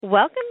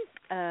Welcome,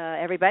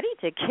 everybody,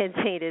 to Kids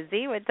A to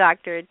Z with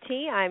Dr.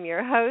 T. I'm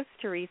your host,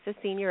 Teresa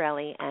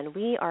Signorelli, and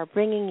we are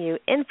bringing you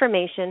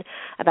information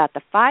about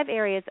the 5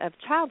 areas of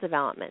child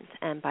development.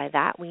 And by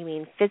that, we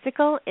mean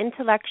physical,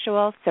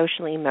 intellectual,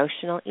 social,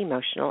 emotional,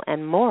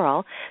 and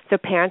moral, so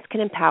parents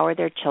can empower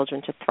their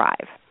children to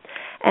thrive.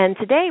 And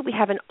today we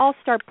have an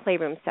all-star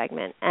playroom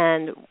segment,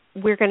 and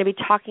we're going to be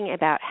talking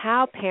about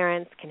how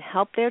parents can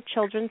help their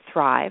children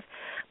thrive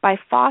by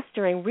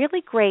fostering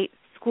really great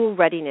school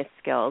readiness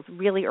skills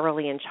really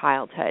early in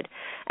childhood.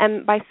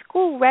 And by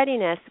school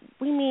readiness,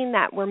 we mean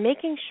that we're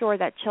making sure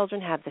that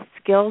children have the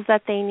skills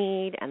that they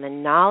need and the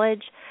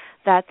knowledge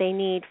that they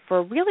need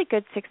for really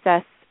good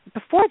success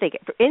before they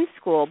get in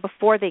school,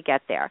 before they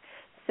get there.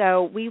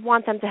 So we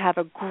want them to have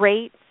a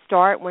great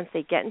start once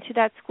they get into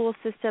that school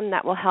system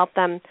that will help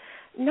them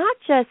not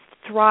just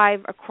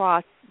thrive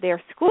across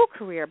their school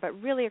career, but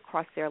really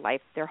across their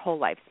life, their whole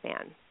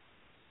lifespan.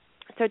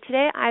 So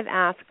today I've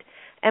asked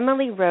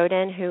Emily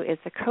Roden, who is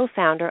the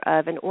co-founder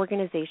of an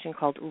organization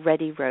called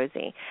Ready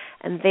Rosie,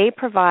 and they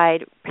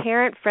provide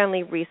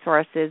parent-friendly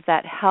resources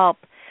that help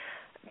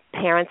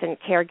parents and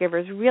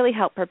caregivers really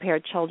help prepare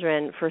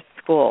children for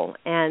school.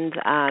 And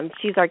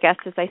she's our guest,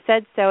 as I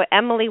said. So,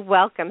 Emily,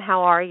 welcome.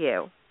 How are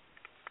you?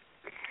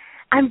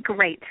 I'm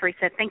great,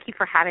 Teresa. Thank you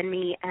for having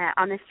me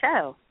on this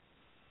show.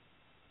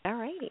 All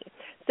righty.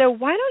 So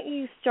why don't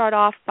you start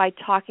off by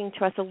talking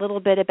to us a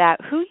little bit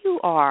about who you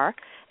are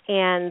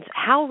and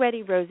how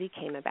Ready Rosie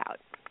came about.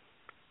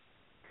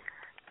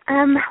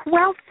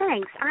 Well,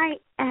 thanks. I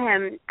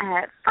am,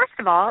 first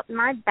of all,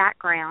 my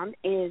background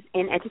is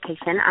in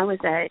education. I was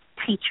a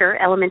teacher,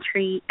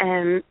 elementary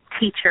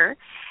teacher,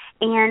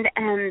 and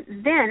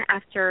then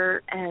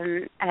after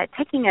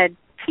taking a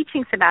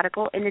teaching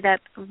sabbatical, ended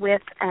up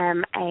with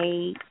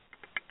a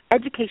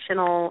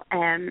educational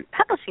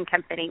publishing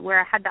company where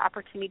I had the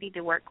opportunity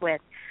to work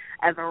with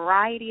a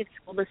variety of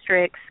school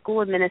districts,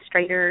 school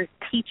administrators,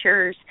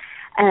 teachers,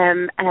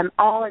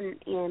 all in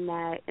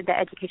the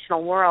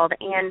educational world.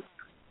 And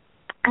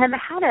I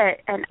had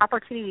an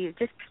opportunity to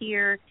just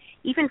hear,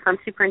 even from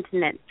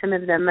superintendents, some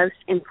of the most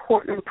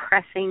important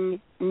pressing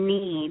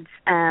needs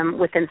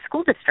within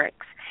school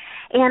districts.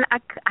 And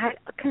I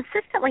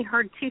consistently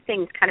heard 2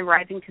 things kind of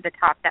rising to the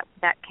top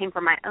that came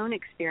from my own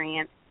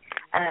experience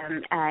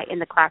in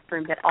the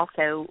classroom, but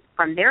also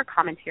from their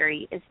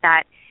commentary, is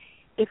that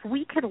if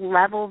we could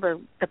level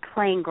the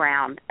playing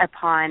ground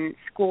upon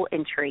school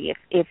entry,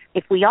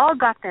 if we all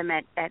got them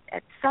at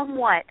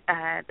somewhat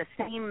the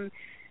same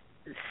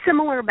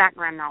similar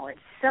background knowledge,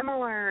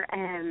 similar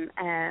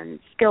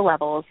skill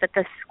levels, that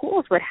the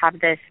schools would have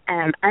this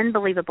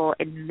unbelievable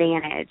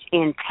advantage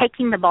in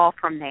taking the ball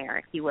from there,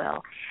 if you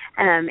will,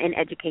 in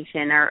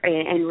education,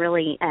 and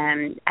really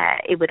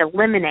it would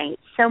eliminate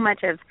so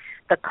much of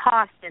the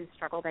cost and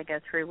struggle they go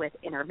through with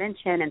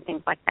intervention and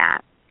things like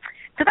that.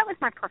 So that was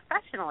my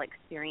professional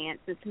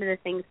experience and some of the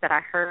things that I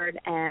heard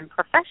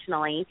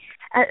professionally.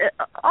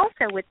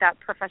 Also with that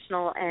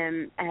professional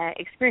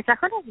experience, I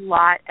heard a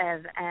lot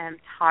of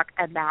talk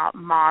about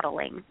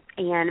modeling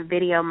and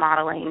video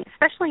modeling,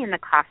 especially in the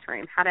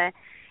classroom, how to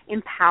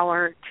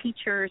empower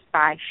teachers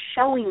by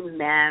showing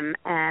them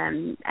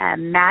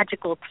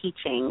magical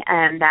teaching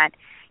that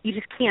you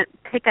just can't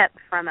pick up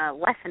from a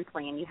lesson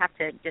plan. You have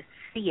to just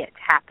see it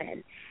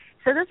happen.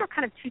 So those are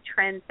kind of 2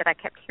 trends that I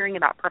kept hearing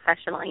about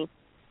professionally.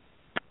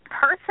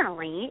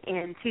 Personally,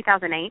 in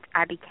 2008,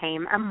 I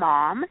became a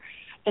mom,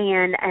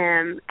 and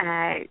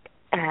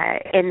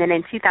then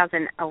in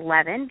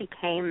 2011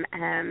 became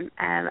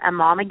a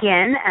mom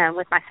again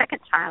with my second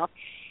child,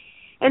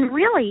 and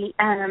really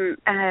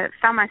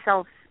found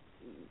myself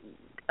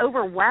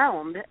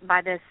overwhelmed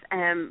by this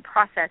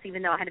process,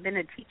 even though I had been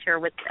a teacher,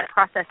 with the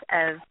process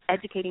of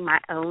educating my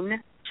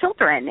own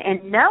children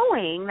and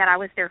knowing that I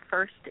was their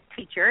first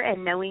teacher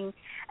and knowing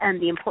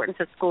the importance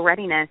of school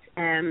readiness.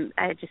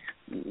 I just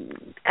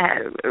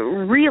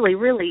really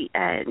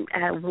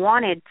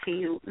wanted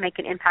to make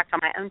an impact on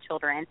my own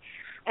children,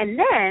 and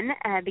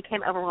then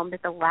became overwhelmed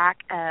at the lack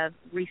of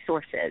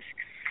resources.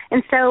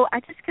 And so I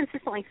just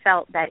consistently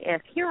felt that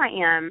if here I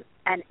am,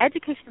 an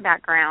education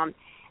background,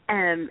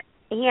 and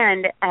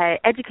an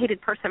educated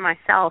person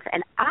myself,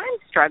 and I'm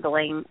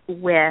struggling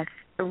with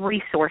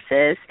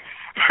resources,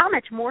 how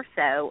much more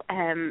so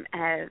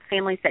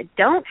families that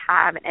don't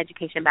have an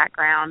education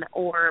background,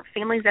 or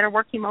families that are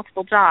working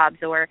multiple jobs,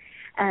 or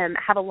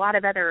have a lot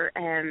of other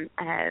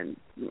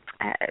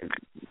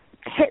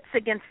hits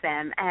against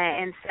them.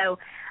 And so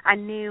I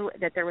knew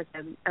that there was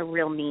a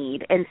real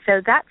need. And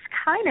so that's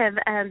kind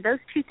of those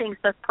 2 things,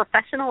 both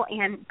professional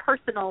and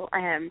personal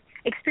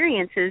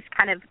experiences,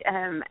 kind of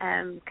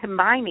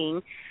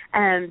combining.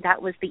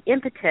 That was the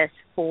impetus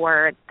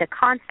for the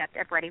concept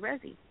of Ready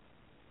Rosie.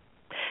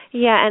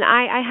 Yeah, and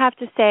I have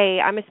to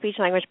say I'm a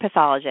speech-language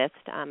pathologist.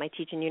 I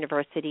teach in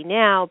university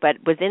now, but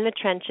was in the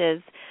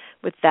trenches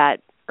with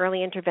that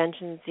early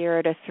intervention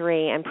 0 to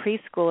 3 and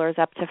preschoolers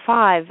up to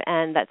 5,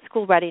 and that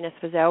school readiness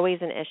was always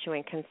an issue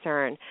and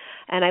concern.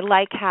 And I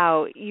like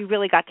how you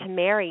really got to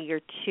marry your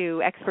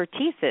two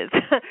expertises,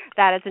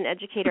 that as an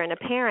educator and a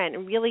parent,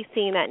 and really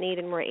seeing that need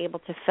and were able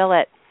to fill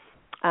it.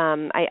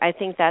 I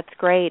think that's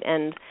great.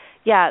 And,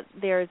 yeah,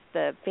 there's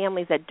the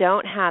families that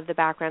don't have the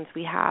backgrounds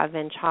we have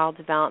in child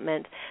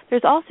development.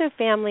 There's also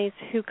families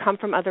who come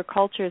from other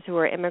cultures who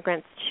are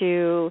immigrants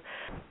to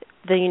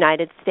the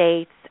United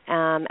States,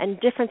 and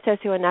different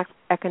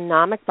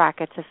socioeconomic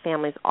brackets of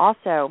families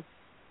also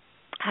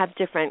have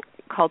different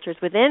cultures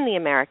within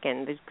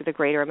the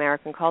greater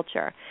American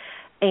culture.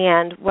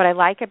 And what I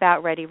like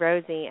about Ready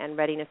Rosie and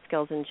Readiness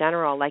Skills in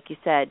general, like you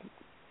said,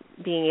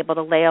 being able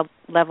to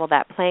level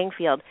that playing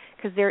field,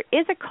 because there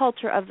is a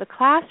culture of the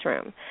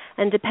classroom,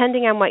 and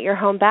depending on what your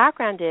home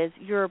background is,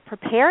 you're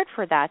prepared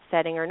for that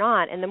setting or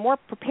not, and the more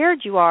prepared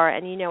you are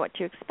and you know what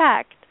to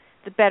expect,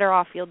 the better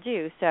off you'll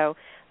do. So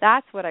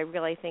that's what I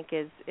really think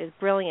is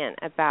brilliant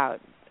about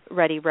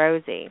Ready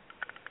Rosie.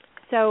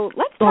 So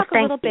let's talk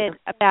a little bit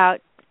about,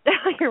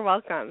 you're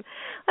welcome.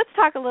 Let's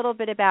talk a little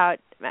bit about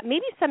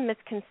maybe some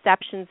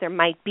misconceptions there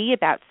might be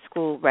about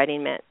school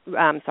readiness,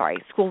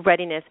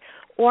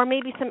 or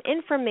maybe some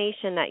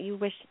information that you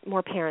wish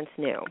more parents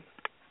knew.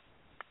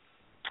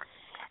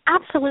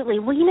 Absolutely.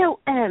 Well,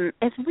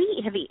 as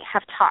we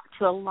have talked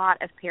to a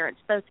lot of parents,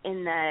 both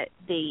in the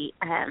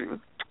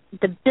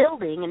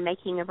building and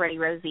making of Ready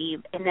Rosie,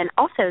 and then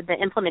also the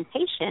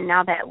implementation,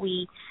 now that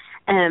we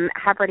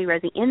have Ready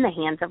Rosie in the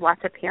hands of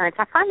lots of parents,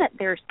 I find that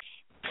there's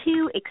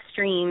two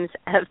extremes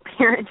of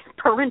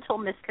parental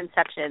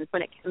misconceptions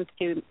when it comes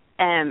to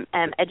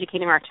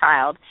educating our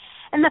child.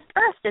 And the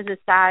first is a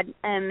sad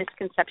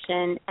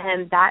misconception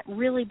that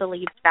really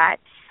believes that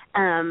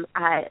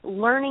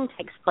learning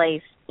takes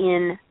place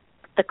in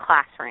the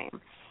classroom.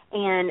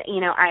 And,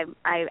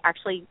 I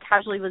actually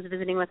casually was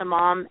visiting with a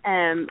mom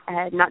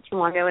not too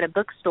long ago at a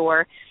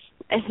bookstore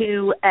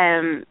who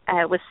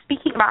was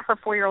speaking about her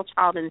 4-year-old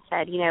child and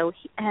said, he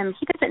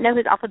doesn't know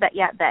his alphabet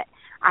yet, but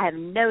I have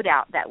no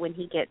doubt that when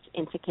he gets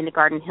into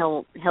kindergarten,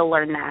 he'll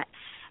learn that.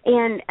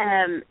 And,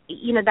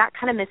 that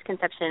kind of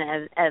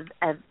misconception of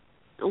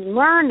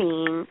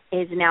learning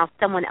is now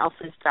someone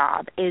else's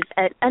job is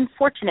an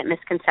unfortunate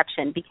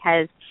misconception,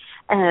 because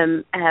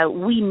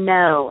we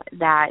know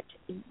that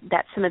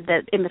some of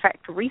in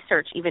fact,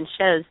 research even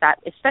shows that,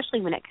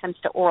 especially when it comes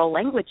to oral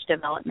language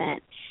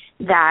development,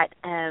 that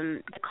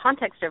the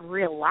context of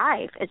real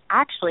life is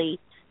actually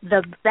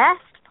the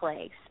best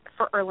place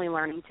for early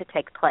learning to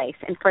take place,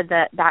 and for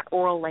that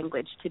oral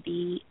language to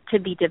be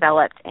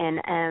developed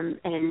and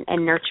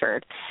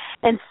nurtured.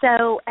 And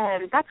so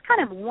that's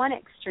kind of one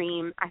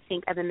extreme, I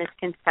think, of a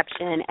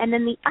misconception. And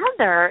then the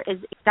other is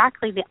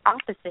exactly the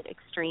opposite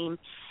extreme,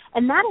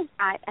 and that is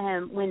that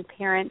when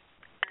parents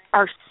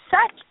are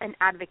such an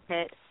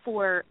advocate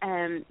for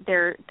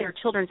their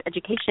children's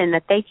education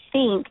that they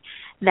think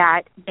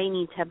that they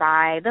need to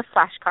buy the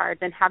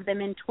flashcards and have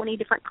them in 20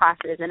 different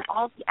classes and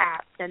all the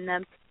apps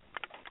and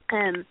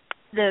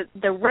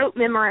the rote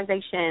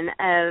memorization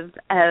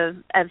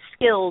of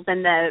skills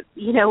and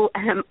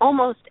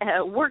almost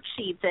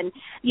worksheets and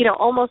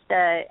almost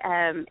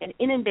an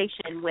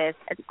inundation with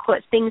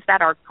things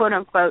that are quote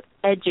unquote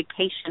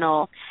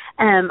educational.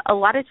 A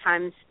lot of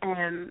times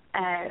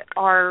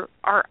are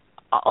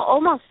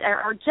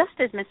just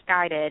as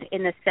misguided,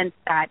 in the sense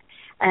that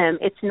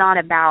it's not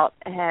about,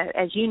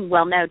 as you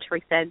well know,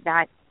 Teresa,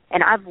 that,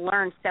 and I've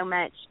learned so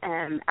much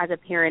as a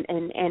parent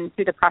and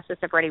through the process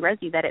of Ready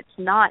Rosie, that it's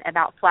not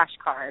about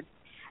flashcards,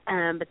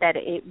 but that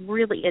it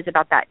really is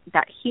about that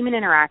human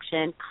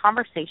interaction,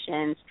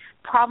 conversations,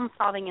 problem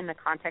solving in the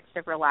context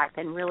of real life,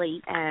 and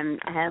really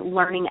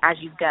learning as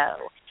you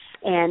go.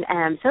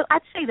 And so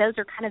I'd say those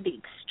are kind of the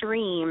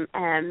extreme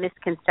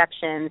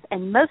misconceptions,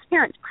 and most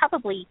parents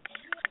probably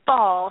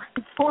fall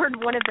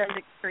toward one of those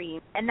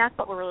extremes, and that's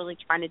what we're really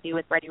trying to do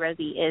with Ready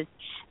Rosie is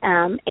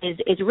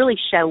really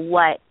show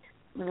what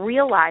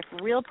real life,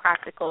 real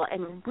practical,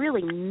 and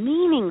really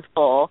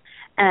meaningful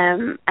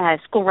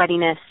school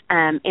readiness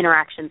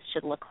interactions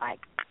should look like.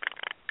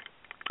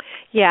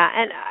 Yeah,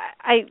 and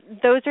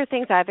those are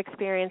things I've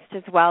experienced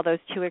as well, those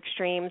two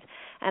extremes.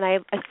 And I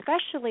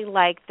especially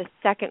like the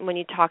second one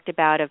you talked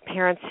about, of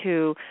parents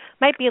who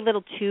might be a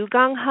little too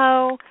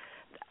gung-ho.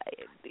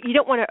 You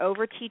don't want to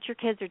over-teach your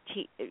kids, or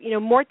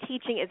more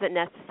teaching isn't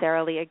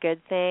necessarily a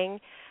good thing.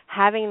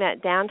 Having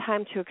that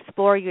downtime to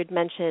explore, you had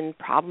mentioned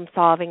problem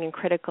solving and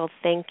critical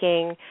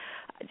thinking,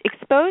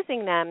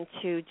 exposing them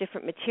to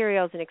different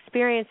materials and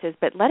experiences,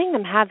 but letting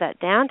them have that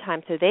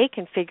downtime so they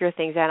can figure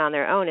things out on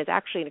their own is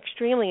actually an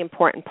extremely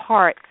important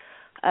part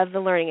of the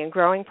learning and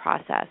growing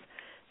process.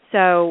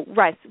 So,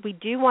 right, we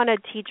do want to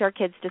teach our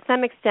kids to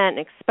some extent and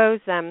expose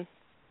them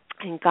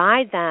and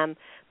guide them,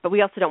 but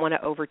we also don't want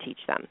to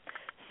over-teach them.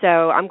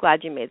 So I'm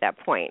glad you made that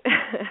point. So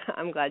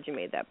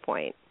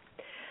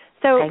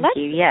Thank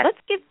you. Yes.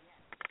 Let's give.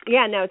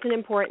 Yeah, no, it's an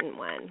important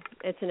one.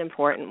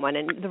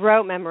 And the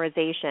rote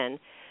memorization,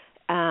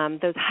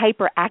 those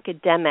hyper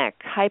academic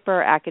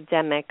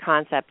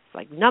concepts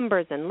like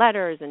numbers and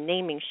letters and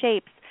naming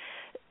shapes,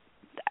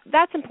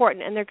 that's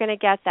important, and they're going to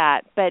get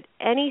that. But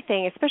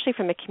anything, especially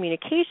from a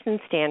communication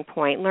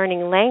standpoint,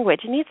 learning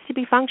language, it needs to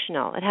be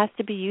functional. It has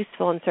to be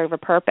useful and serve a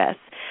purpose.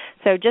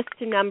 So just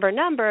to number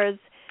numbers,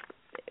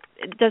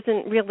 it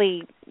doesn't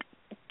really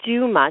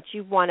do much.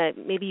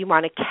 Maybe you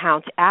want to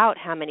count out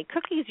how many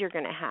cookies you're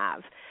going to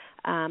have,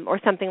 or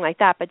something like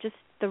that. But just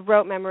the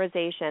rote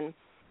memorization,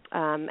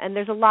 and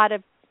there's a lot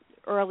of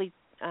early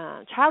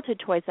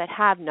childhood toys that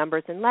have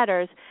numbers and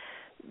letters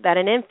that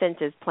an infant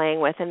is playing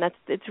with, and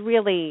it's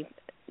really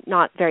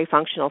not very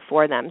functional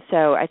for them.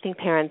 So I think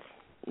parents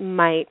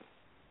might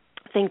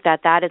think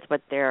that is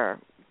what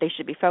they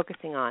should be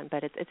focusing on,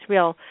 but it's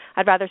real.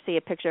 I'd rather see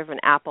a picture of an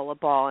apple, a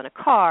ball, and a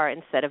car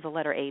instead of the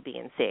letter A, B,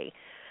 and C.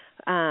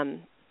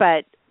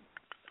 But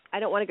I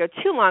don't want to go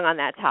too long on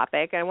that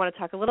topic. I want to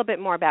talk a little bit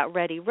more about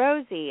Ready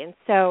Rosie, and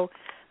so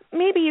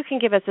maybe you can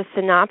give us a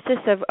synopsis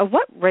of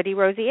what Ready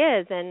Rosie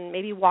is, and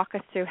maybe walk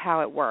us through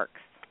how it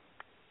works.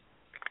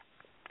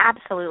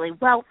 Absolutely.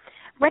 Well,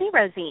 Ready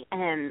Rosie,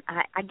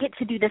 I get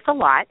to do this a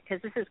lot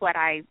because this is what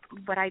I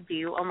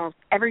do almost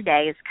every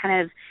day. Is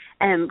kind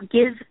of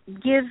give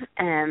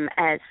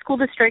school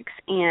districts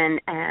and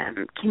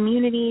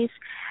communities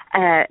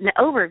an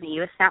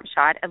overview, a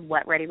snapshot of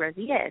what Ready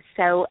Rosie is.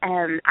 So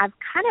I've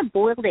kind of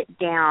boiled it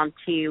down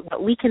to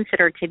what we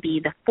consider to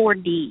be the 4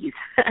 Ds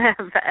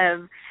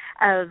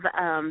of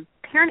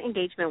parent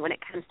engagement when it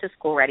comes to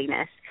school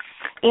readiness.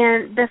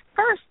 And the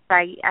first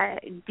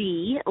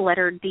D,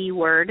 letter D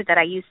word that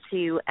I use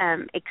to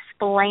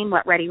explain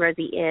what Ready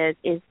Rosie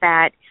is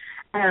that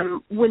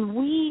when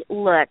we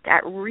look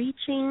at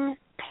reaching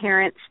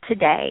parents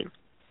today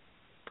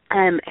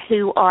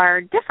who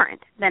are different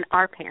than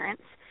our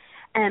parents,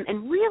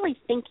 and really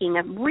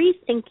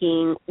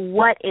rethinking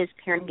what is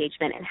parent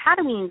engagement and how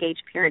do we engage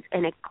parents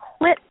and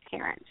equip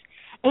parents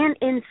and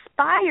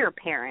inspire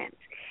parents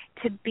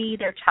to be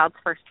their child's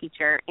first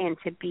teacher and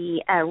to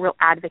be a real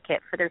advocate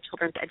for their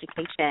children's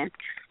education,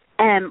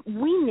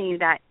 we knew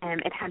that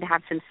it had to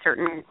have some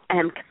certain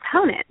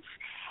components.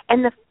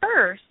 And the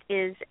first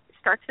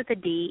starts with a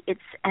D.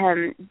 It's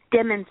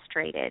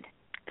demonstrated.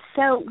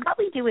 So what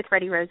we do with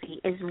Ready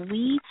Rosie is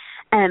we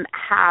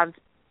have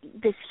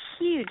this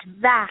huge,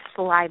 vast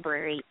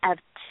library of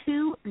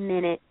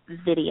 2-minute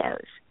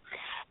videos.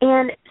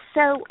 And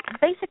so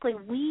basically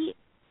we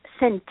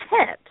send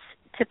tips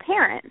to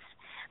parents,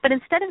 but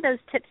instead of those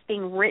tips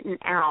being written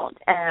out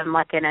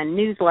like in a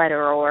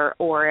newsletter or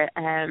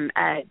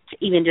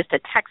even just a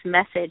text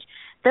message,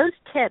 those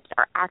tips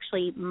are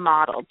actually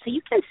modeled. So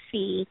you can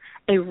see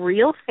a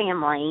real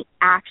family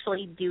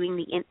actually doing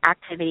the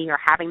activity or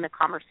having the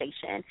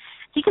conversation.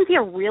 So you can see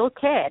a real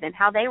kid and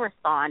how they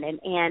respond, and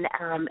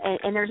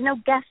there's no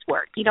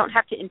guesswork. You don't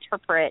have to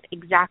interpret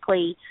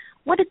exactly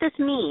what did this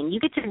mean. You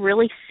get to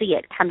really see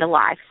it come to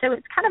life. So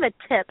it's kind of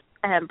a tip,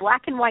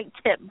 black and white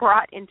tip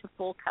brought into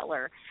full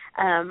color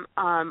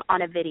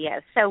on a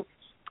video. So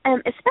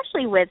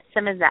especially with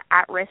some of the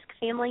at-risk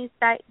families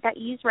that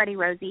use Ready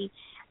Rosie,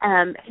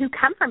 who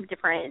come from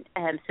different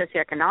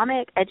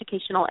socioeconomic,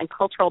 educational, and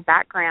cultural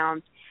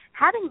backgrounds,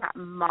 having that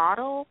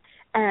model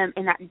and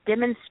that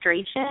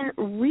demonstration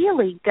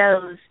really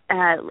goes,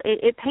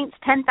 it paints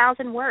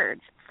 10,000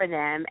 words for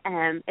them,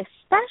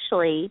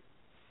 especially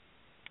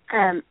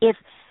if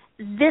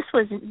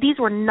these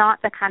were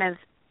not the kind of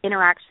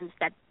interactions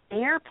that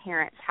their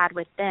parents had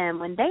with them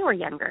when they were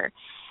younger.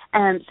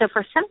 So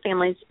for some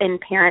families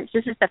and parents,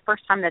 this is the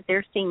first time that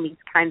they're seeing these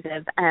kinds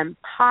of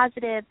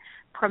positive,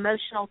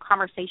 promotional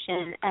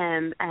conversation,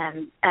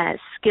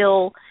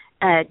 skill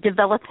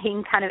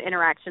developing kind of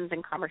interactions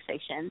and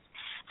conversations.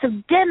 So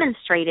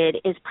demonstrated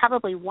is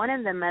probably one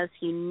of the most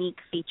unique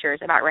features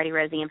about Ready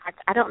Rosie. In fact,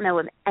 I don't know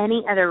of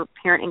any other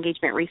parent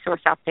engagement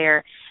resource out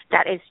there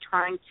that is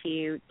trying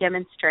to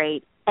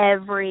demonstrate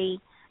every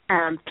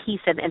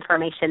piece of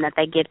information that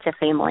they give to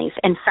families.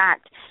 In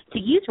fact, to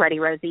use Ready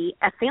Rosie,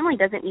 a parent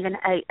doesn't even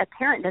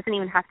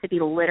have to be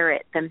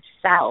literate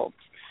themselves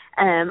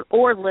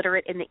or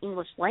literate in the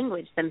English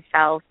language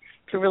themselves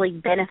to really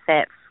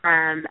benefit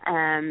from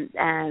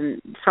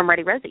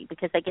Ready Rosie,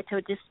 because they get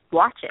to just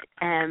watch it.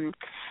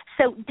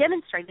 So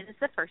demonstrated is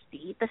the first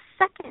D. The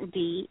second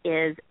D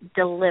is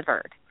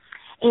delivered.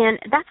 And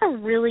that's a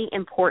really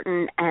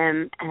important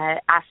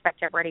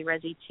aspect of Ready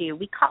Rosie, too.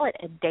 We call it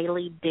a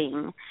daily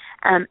ding.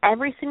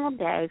 Every single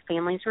day,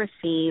 families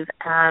receive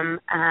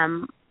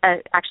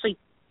actually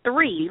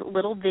 3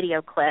 little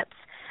video clips,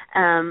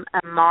 a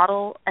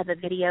model of a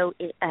video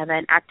of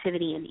an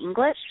activity in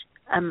English,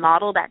 a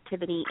modeled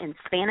activity in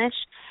Spanish,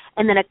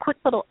 and then a quick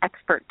little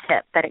expert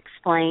tip that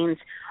explains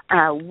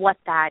what's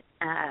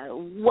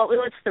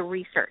the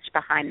research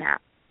behind that.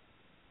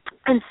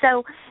 And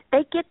so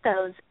they get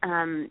those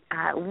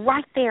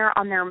right there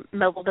on their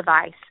mobile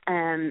device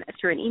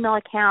through an email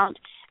account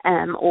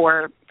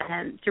or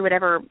through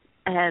whatever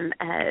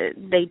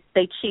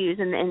they choose,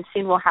 and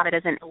soon we'll have it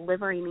as an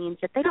delivery means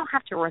that they don't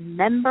have to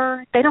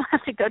remember. They don't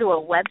have to go to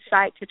a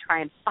website to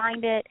try and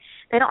find it.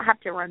 They don't have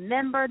to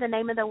remember the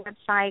name of the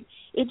website.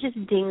 It just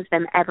dings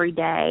them every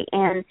day.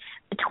 And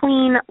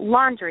between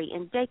laundry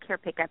and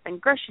daycare pickup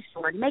and grocery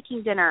store and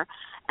making dinner,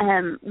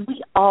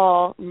 we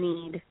all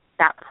need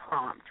that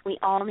prompt. We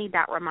all need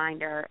that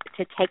reminder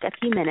to take a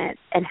few minutes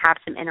and have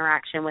some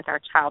interaction with our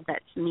child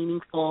that's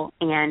meaningful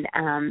and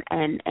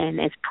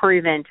is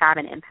proven to have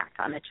an impact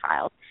on the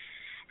child.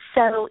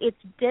 So it's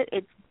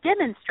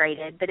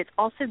demonstrated, but it's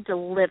also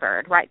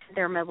delivered right to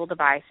their mobile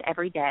device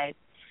every day.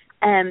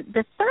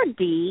 The third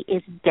D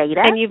is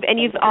data, and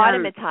you've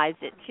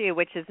automatized it too,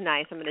 which is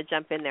nice. I'm going to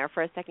jump in there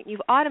for a second.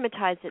 You've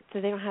automatized it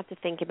so they don't have to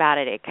think about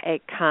it.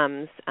 It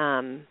comes.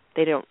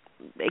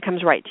 It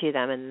comes right to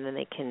them, and then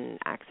they can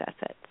access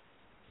it.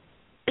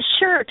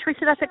 Sure,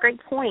 Teresa, that's a great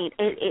point.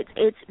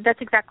 That's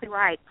exactly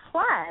right.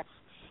 Plus,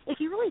 if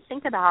you really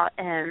think about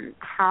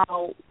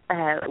how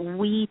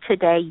we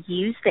today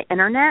use the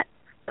internet,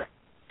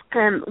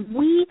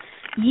 we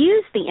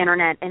use the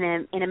internet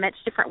in a much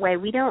different way.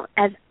 We don't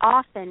as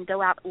often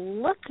go out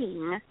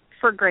looking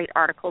for great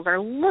articles or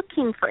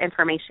looking for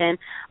information.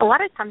 A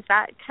lot of times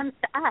that comes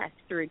to us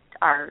through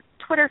our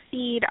Twitter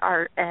feed,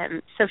 our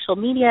social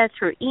media,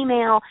 through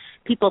email,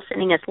 people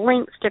sending us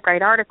links to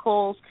great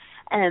articles,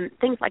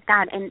 things like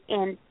that.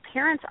 And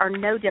parents are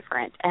no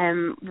different.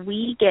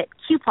 We get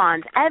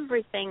coupons.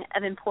 Everything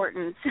of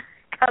importance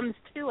comes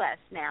to us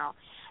now.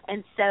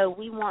 And so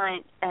we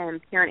want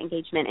parent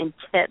engagement and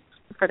tips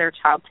for their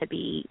child to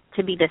be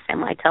the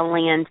same way, to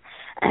land,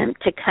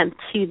 to come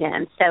to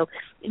them. So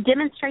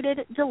demonstrated,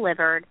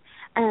 delivered,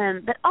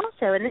 but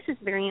also, and this is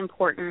very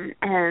important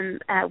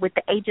with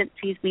the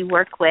agencies we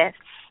work with,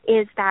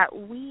 is that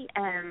we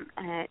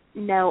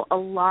know a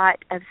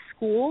lot of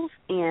schools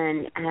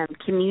and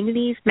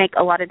communities make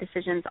a lot of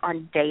decisions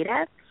on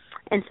data.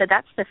 And so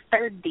that's the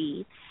third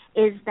D,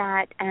 is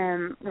that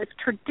with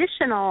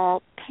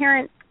traditional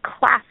parent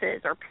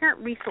classes or parent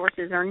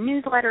resources or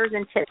newsletters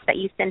and tips that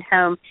you send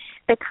home,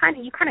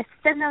 you kind of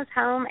send those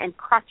home and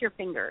cross your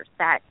fingers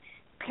that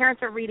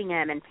parents are reading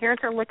them and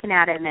parents are looking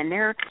at them and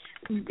they're,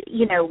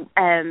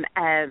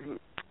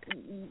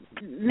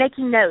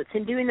 making notes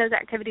and doing those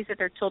activities with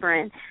their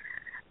children.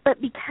 But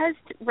because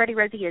Ready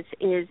Rosie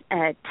is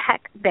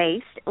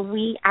tech-based,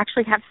 we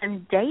actually have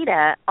some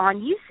data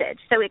on usage.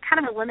 So it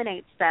kind of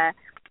eliminates the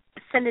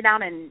send it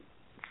out and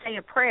say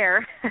a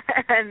prayer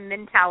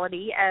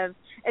mentality of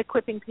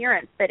equipping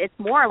parents, but it's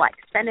more like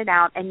send it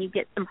out and you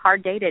get some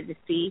hard data to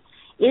see,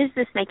 is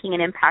this making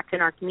an impact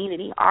in our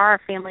community? Are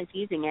our families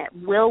using it?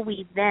 Will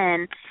we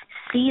then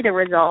see the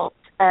results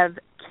of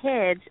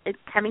kids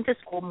coming to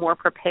school more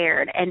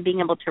prepared and being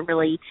able to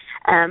really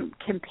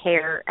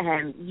compare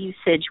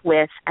usage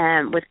with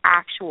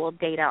actual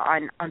data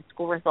on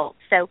school results?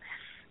 So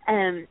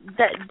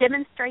the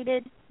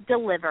demonstrated,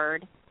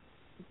 delivered,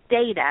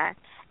 data.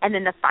 And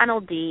then the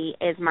final D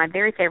is my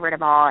very favorite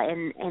of all,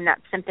 and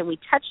that's something we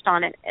touched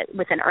on it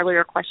with an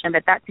earlier question,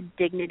 but that's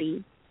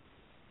dignity.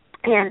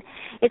 And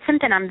it's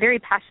something I'm very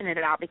passionate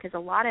about because a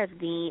lot of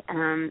the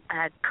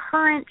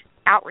current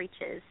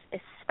outreaches,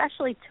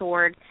 especially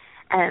toward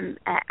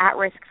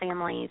at-risk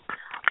families,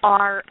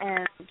 are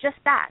just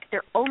that.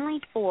 They're only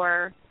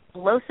for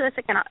low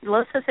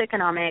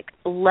socioeconomic,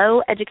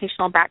 low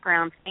educational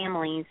background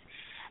families,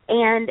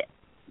 and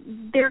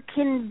there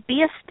can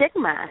be a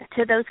stigma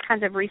to those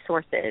kinds of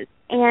resources.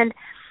 And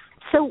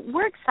so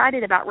we're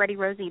excited about Ready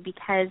Rosie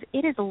because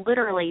it is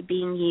literally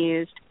being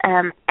used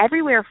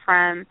everywhere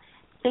from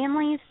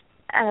families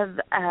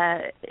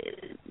that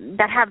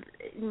have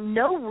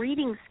no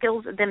reading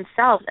skills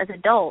themselves as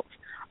adults,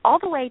 all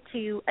the way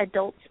to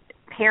adults,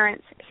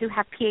 parents who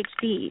have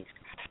PhDs.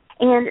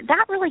 And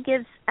that really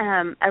gives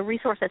a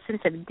resource a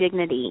sense of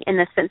dignity in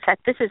the sense that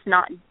this is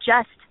not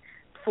just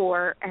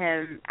for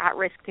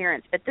at-risk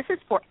parents, but this is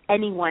for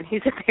anyone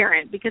who's a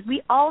parent, because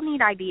we all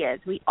need ideas,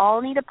 we all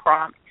need a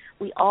prompt,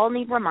 we all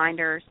need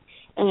reminders,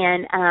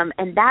 and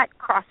that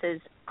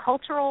crosses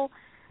cultural,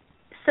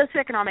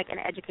 socioeconomic, and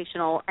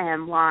educational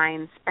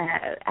lines,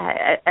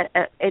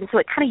 and so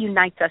it kind of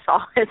unites us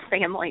all as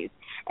families.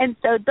 And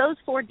so those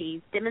 4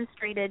 Ds,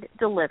 demonstrated,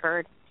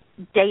 delivered,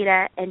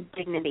 data, and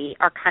dignity,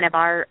 are kind of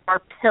our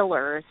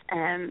pillars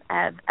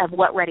of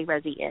what Ready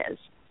Rosie is.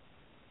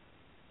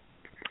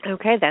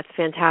 Okay, that's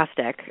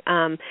fantastic.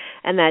 And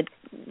that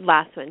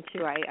last one,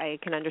 too, I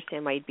can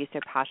understand why you'd be so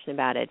passionate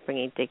about it,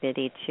 bringing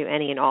dignity to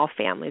any and all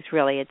families.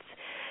 Really, it's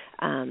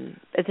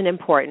an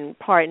important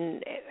part.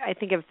 And I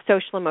think of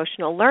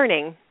social-emotional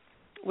learning,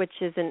 which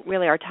isn't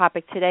really our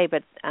topic today,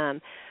 but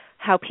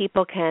how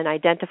people can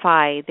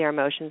identify their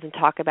emotions and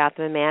talk about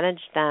them and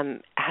manage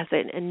them has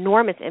an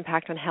enormous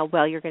impact on how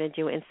well you're going to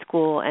do in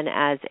school and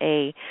as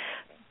a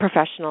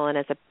professional and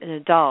as an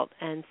adult.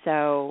 And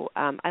so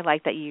I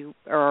like that you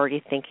are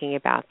already thinking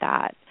about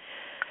that.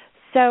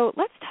 So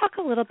let's talk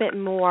a little bit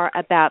more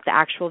about the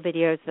actual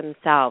videos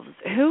themselves.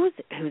 Who's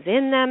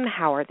in them?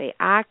 How are they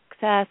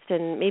accessed?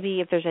 And maybe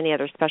if there's any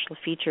other special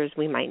features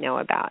we might know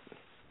about.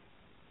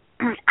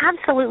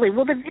 Absolutely.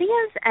 Well, the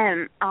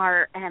videos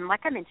are,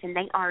 like I mentioned,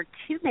 they are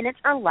 2 minutes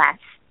or less.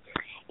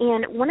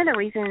 And one of the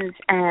reasons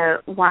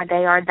why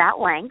they are that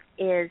length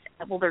is,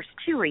 well, there's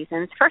two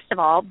reasons. First of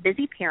all,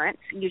 busy parents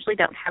usually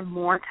don't have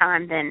more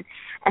time than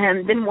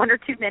 1 or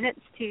 2 minutes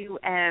to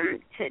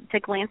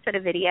glance at a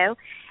video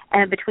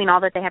between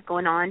all that they have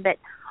going on. But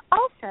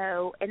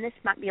also, and this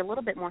might be a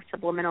little bit more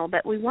subliminal,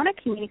 but we want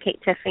to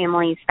communicate to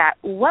families that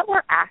what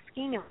we're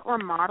asking and what we're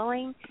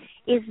modeling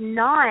is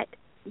not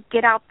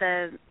get out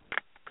the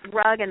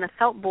rug and the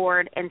felt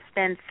board and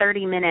spend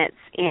 30 minutes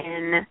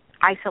in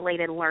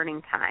isolated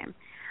learning time.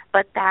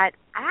 But that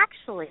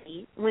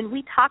actually, when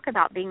we talk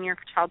about being your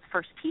child's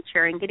first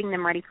teacher and getting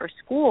them ready for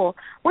school,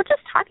 we're just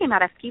talking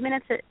about a few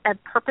minutes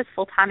of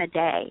purposeful time a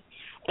day.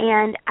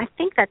 And I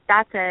think that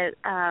that's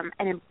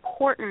an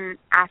important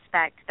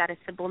aspect that is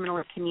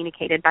subliminally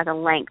communicated by the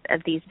length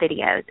of these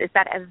videos, is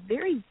that a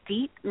very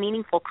deep,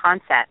 meaningful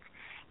concept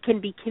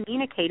can be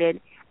communicated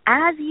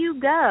as you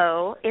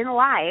go in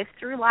life,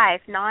 through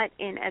life, not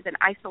in as an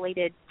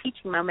isolated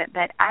teaching moment,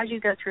 but as you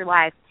go through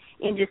life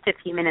in just a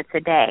few minutes a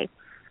day.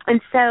 And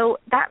so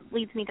that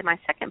leads me to my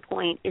second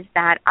point, is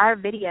that our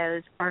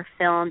videos are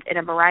filmed in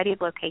a variety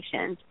of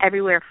locations,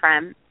 everywhere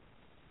from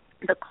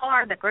the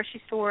car, the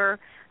grocery store,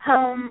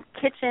 home,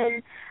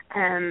 kitchen,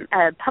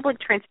 public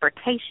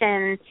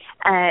transportation,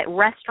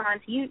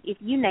 restaurants, if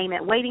you name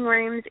it, waiting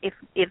rooms.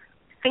 If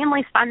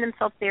families find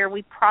themselves there,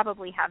 we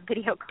probably have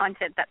video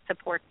content that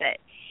supports it.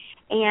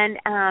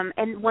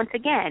 And once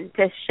again,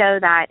 to show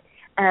that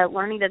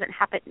learning doesn't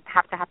have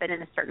to happen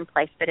in a certain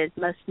place, but is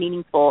most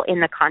meaningful in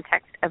the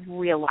context of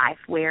real life,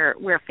 where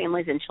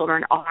families and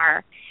children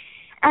are.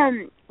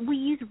 We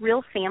use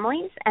real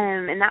families,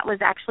 and that was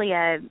actually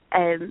a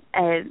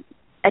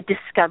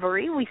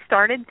discovery. We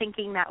started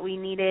thinking that we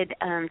needed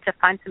to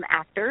find some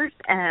actors,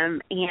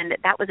 and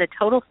that was a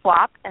total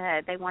flop.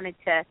 They wanted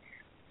to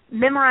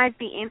memorize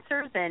the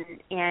answers,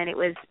 and it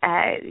was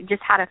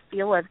just had a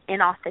feel of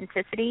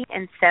inauthenticity,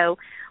 and so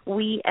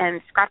we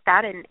scrapped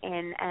that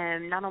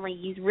and not only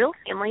use real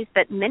families,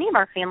 but many of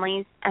our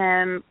families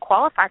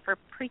qualify for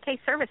pre-K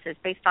services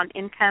based on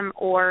income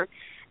or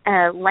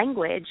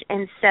language,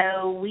 and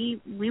so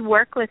we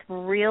work with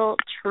real,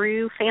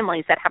 true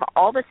families that have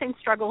all the same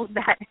struggles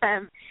that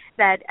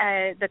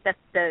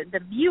the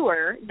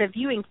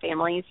viewing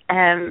families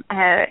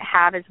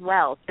have as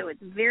well. So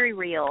it's very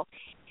real.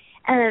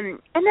 And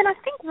then I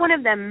think one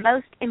of the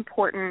most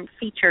important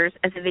features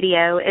of the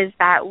video is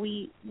that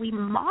we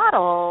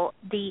model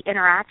the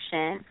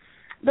interaction,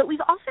 but we've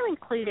also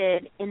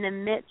included in the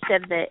midst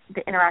of the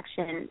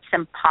interaction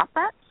some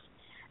pop-ups,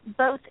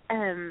 both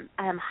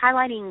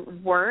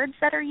highlighting words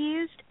that are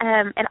used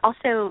and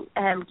also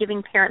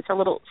giving parents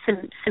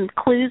some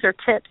clues or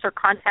tips or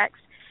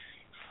context.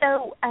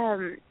 So,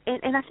 and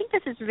I think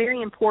this is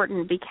very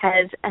important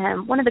because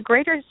one of the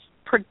greatest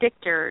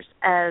predictors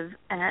of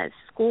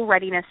school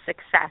readiness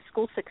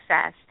school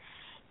success,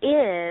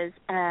 is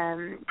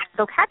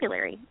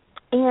vocabulary.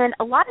 And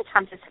a lot of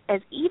times,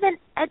 as even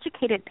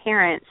educated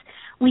parents,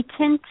 we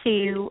tend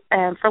to,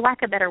 for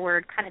lack of a better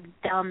word, kind of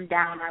dumb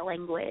down our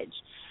language.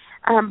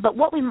 But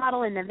what we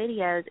model in the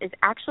videos is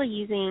actually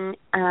using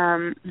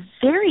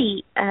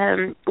very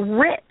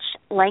rich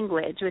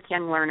language with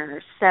young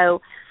learners.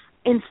 So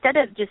instead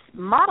of just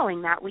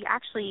modeling that, we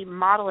actually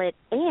model it,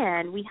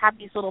 and we have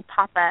these little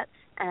pop-ups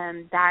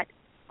that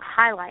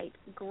highlight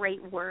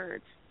great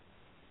words.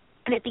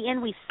 And at the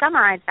end, we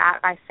summarize that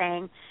by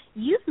saying,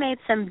 you've made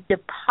some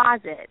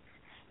deposits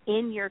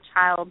in your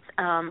child's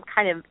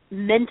kind of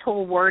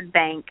mental word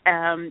bank.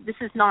 These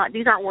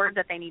aren't words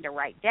that they need to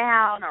write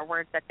down or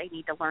words that they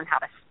need to learn how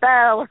to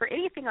spell or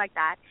anything like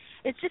that.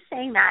 It's just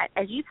saying that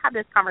as you've had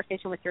this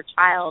conversation with your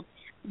child,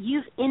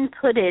 you've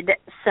inputted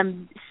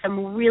some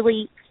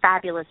really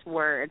fabulous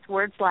words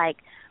like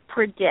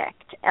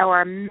predict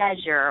or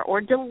measure or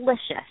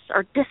delicious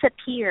or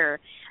disappear,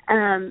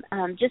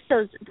 just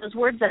those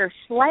words that are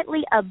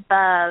slightly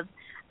above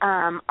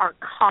our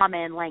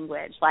common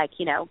language, like,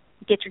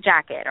 get your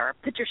jacket or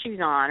put your shoes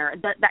on, or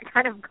that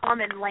kind of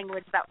common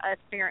language that us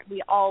parents,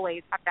 we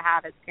always have to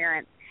have as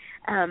parents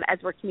as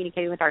we're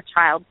communicating with our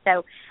child.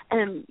 So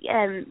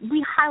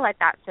we highlight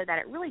that so that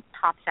it really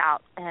pops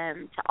out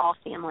to all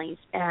families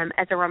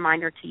as a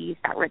reminder to use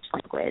that rich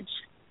language.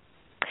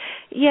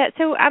 Yeah,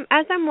 so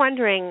as I'm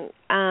wondering,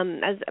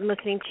 as I'm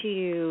listening to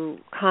you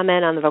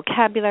comment on the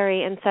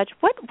vocabulary and such,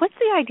 what's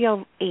the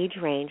ideal age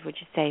range, would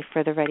you say,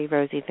 for the Ready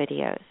Rosie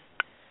videos?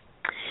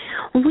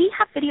 We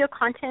have video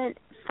content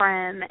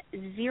from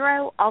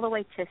 0 all the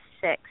way to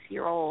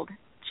 6-year-old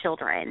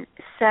children.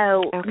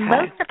 So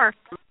most of our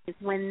families,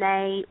 when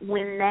they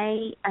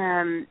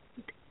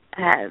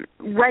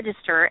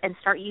register and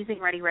start using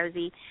Ready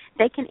Rosie,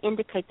 they can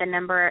indicate the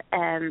number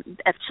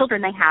of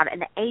children they have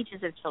and the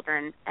ages of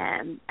children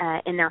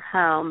in their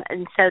home,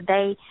 and so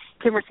they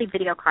can receive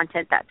video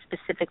content that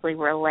specifically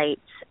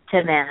relates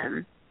to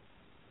them.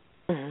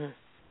 Mm-hmm.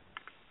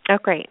 Oh,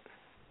 great.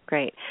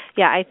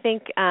 Yeah, I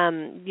think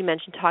you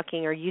mentioned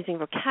talking or using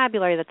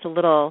vocabulary that's a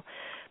little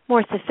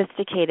more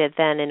sophisticated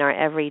than in our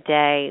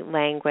everyday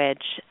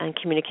language and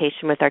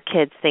communication with our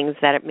kids, things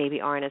that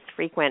maybe aren't as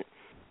frequent.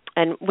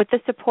 And with the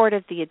support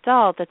of the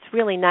adult, that's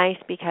really nice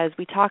because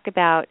we talk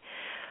about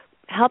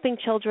helping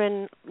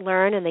children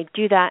learn, and they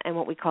do that in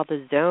what we call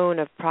the zone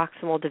of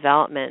proximal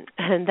development,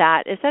 and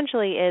that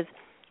essentially is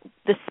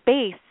the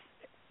space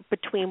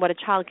between what a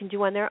child can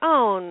do on their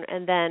own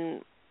and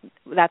then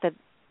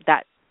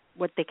that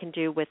what they can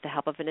do with the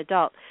help of an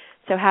adult.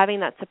 So having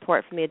that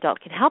support from the adult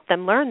can help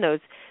them learn those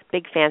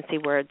big fancy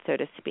words, so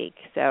to speak.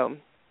 So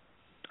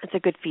it's a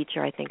good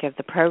feature, I think, of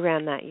the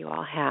program that you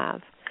all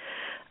have.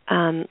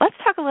 Let's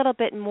talk a little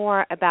bit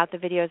more about the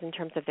videos in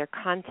terms of their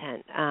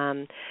content.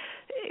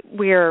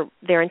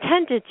 They're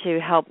intended to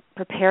help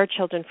prepare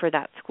children for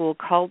that school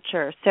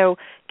culture. So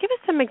give us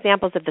some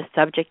examples of the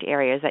subject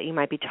areas that you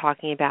might be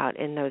talking about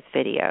in those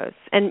videos,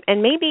 and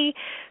maybe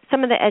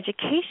some of the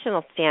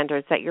educational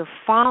standards that you're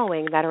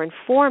following that are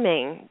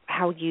informing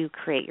how you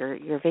create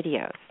your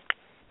videos.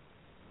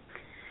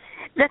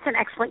 That's an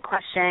excellent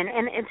question,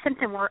 and it's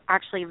something we're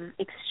actually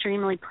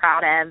extremely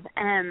proud of.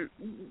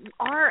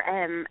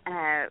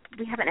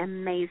 We have an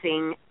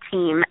amazing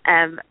team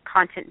of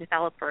content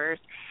developers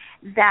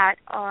that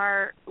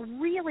are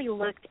really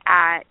looked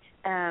at,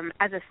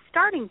 as a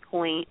starting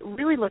point,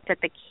 really looked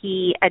at the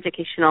key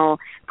educational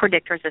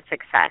predictors of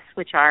success,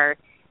 which are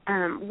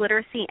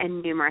literacy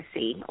and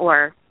numeracy,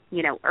 or,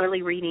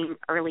 early reading,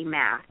 early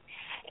math.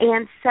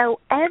 And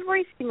so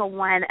every single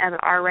one of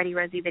our Ready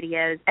Rosie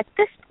videos, at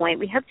this point,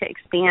 we hope to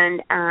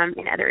expand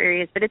in other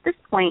areas, but at this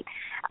point,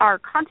 our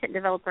content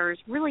developers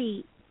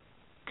really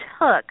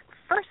took,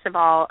 first of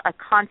all, a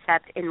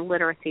concept in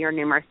literacy or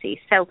numeracy.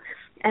 So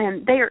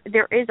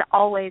there is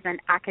always an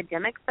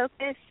academic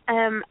focus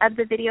of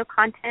the video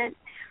content.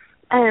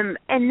 And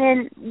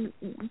then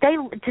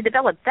to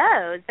develop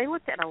those, they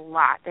looked at a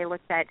lot. They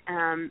looked at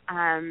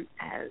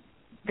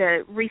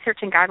the research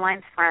and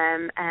guidelines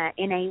from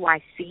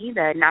NAYC,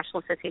 the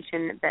National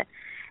Association of the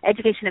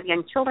Education of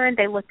Young Children.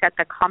 They looked at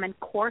the Common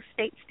Core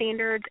state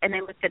standards, and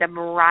they looked at a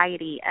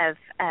variety of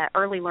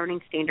early learning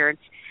standards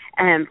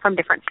from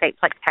different states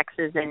like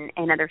Texas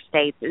and other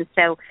states. And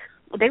so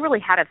they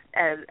really had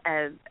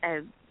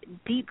a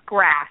deep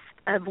grasp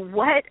of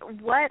what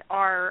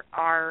are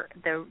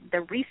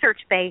the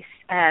research-based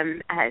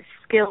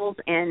skills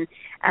and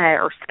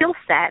or skill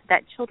set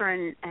that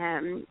children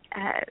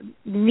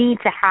need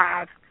to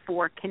have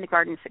for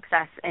kindergarten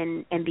success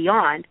and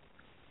beyond,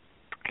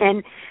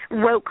 and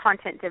wrote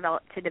content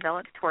to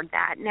develop toward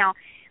that. Now,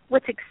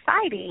 what's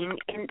exciting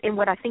and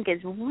what I think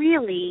is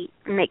really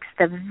makes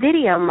the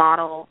video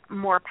model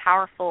more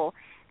powerful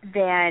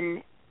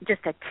than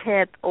just a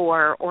tip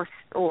or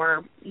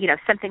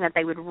something that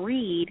they would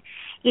read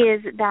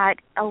is that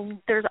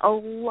there's a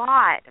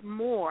lot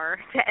more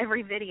to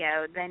every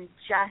video than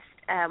just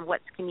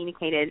what's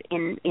communicated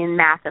in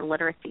math and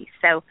literacy.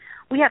 So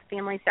we have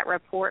families that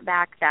report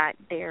back that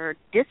their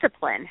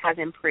discipline has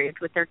improved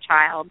with their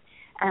child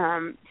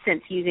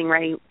since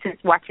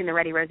watching the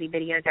Ready Rosie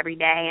videos every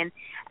day.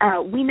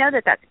 And we know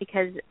that that's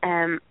because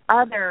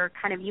other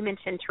you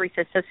mentioned,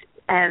 Teresa,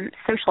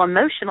 social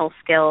emotional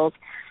skills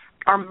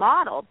are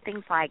modeled,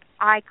 things like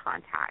eye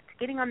contact,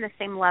 getting on the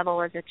same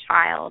level as a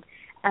child,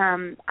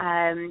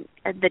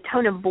 the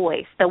tone of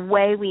voice, the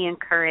way we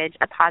encourage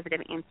a positive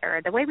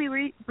answer, the way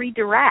we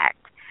redirect.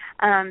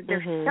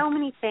 There's so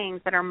many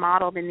things that are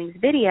modeled in these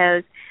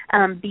videos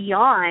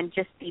beyond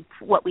just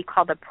what we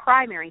call the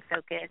primary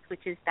focus,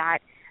 which is that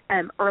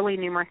early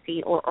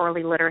numeracy or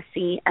early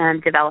literacy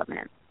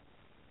development.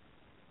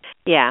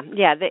 Yeah.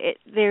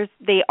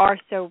 They are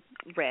so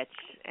rich,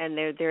 and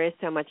there is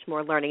so much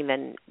more learning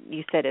than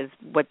you said is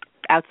what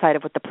outside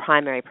of what the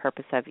primary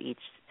purpose of each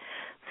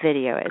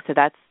video is. So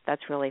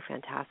that's really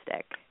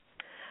fantastic.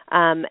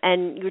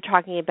 And you were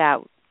talking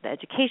about the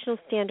educational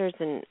standards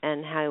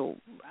and how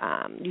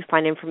you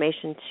find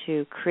information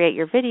to create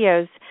your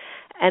videos.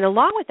 And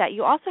along with that,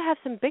 you also have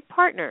some big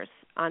partners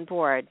on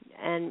board.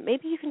 And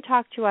maybe you can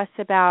talk to us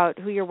about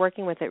who you're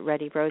working with at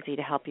Ready Rosie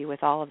to help you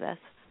with all of this.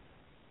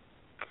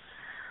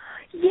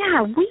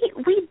 Yeah,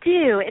 we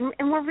do,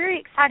 and we're very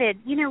excited.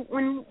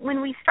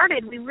 When we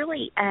started, we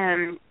really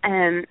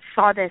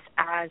saw this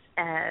as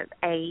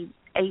a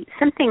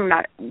something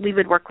that we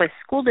would work with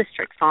school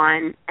districts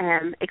on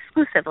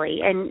exclusively,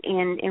 and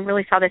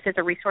really saw this as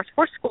a resource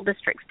for school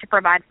districts to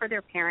provide for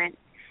their parents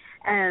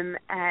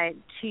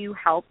to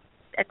help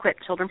equip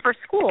children for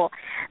school.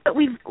 But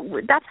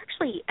that's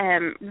actually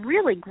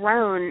really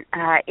grown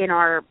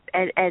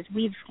as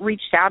we've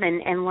reached out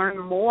and learned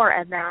more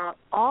about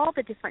all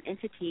the different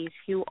entities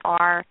who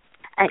are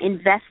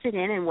invested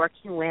in and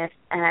working with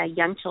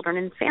young children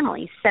and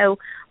families. So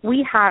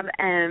we have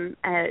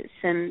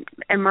some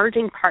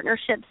emerging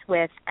partnerships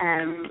with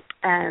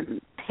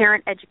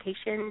parent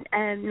education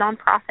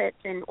nonprofits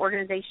and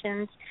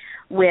organizations,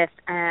 with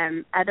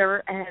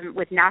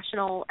with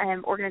national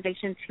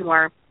organizations who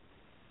are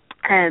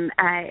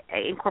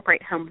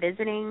incorporate home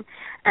visiting,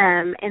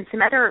 and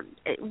some other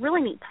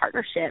really neat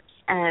partnerships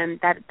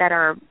that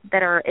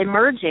are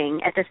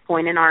emerging at this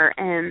point in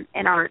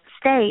our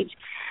stage.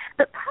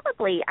 But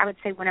probably I would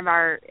say one of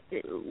our,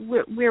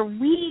 where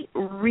we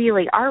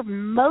really, our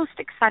most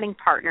exciting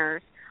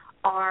partners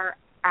are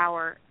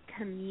our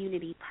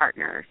community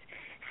partners.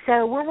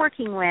 So we're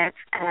working with,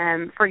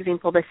 for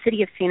example, the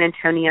city of San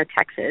Antonio,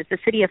 Texas, the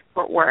city of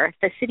Fort Worth,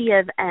 the city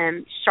of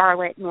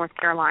Charlotte, North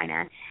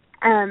Carolina.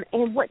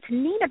 And what's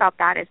neat about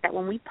that is that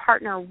when we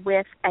partner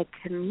with a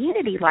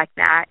community like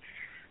that,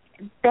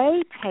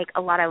 they take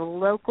a lot of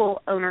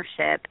local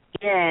ownership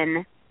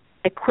in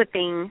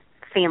equipping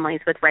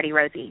families with Ready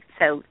Rosie.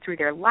 So through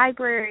their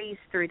libraries,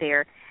 through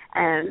their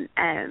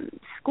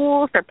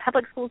schools, their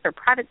public schools, their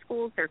private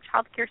schools, their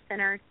child care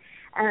centers,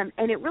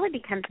 and it really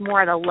becomes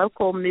more of a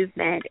local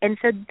movement. And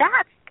so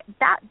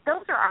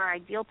those are our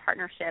ideal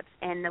partnerships,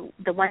 and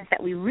the ones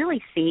that we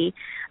really see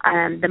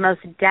the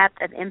most depth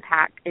of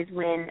impact is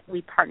when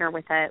we partner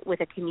with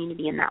a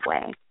community in that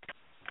way.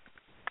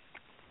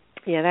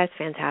 Yeah, that's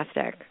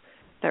fantastic.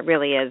 That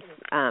really is.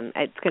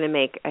 It's going to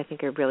make, I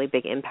think, a really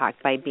big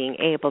impact by being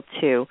able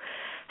to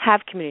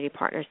have community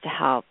partners to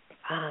help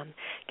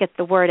get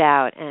the word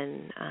out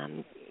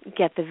and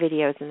get the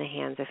videos in the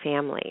hands of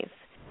families.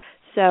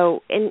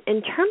 So in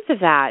terms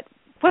of that,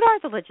 what are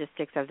the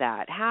logistics of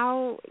that?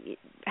 How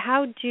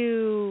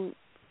do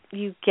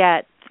you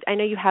get, I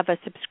know you have a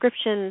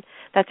subscription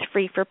that's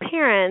free for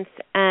parents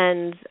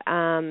and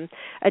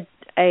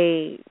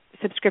a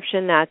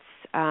subscription that's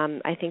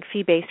I think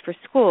fee-based for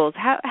schools.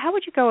 How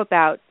would you go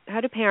about,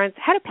 how do parents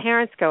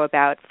go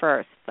about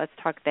first? Let's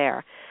talk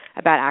there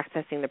about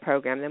accessing the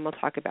program, then we'll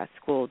talk about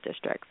school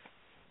districts.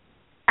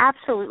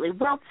 Absolutely.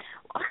 Well,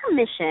 our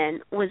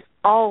mission was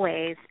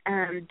always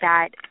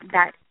that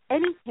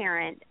any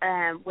parent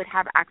would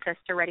have access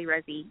to Ready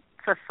Rosie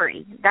for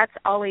free. That's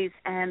always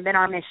been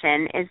our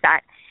mission, is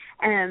that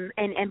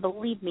and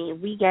believe me,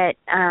 we get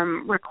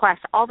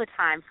requests all the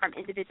time from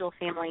individual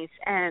families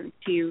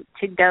to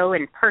go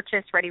and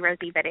purchase Ready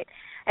Rosie. But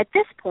at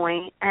this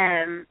point,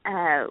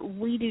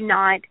 we do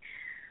not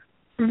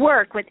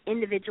work with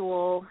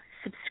individual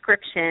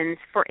subscriptions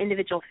for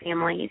individual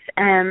families,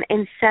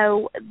 and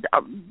so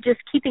just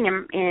keeping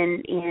them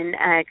in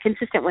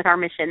consistent with our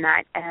mission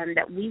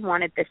that we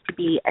wanted this to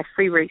be a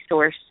free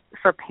resource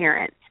for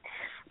parents.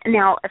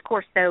 Now, of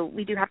course, though,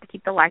 we do have to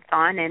keep the lights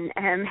on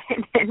and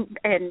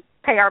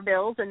pay our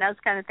bills and those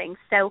kind of things.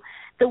 So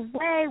the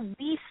way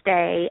we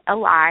stay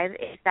alive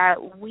is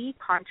that we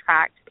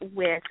contract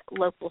with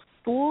local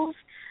schools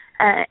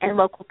and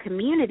local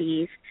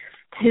communities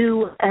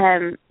who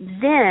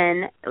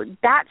then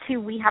that's who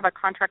we have a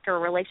contract or a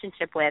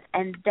relationship with,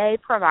 and they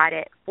provide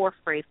it for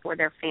free for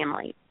their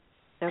family.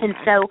 Okay. And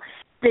so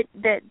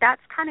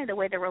that's kind of the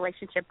way the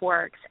relationship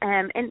works,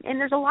 and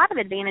there's a lot of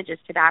advantages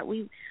to that.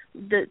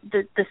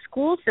 The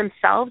schools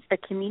themselves, the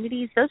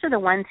communities, those are the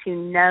ones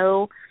who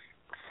know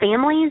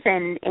families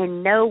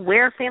and know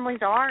where families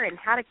are and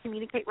how to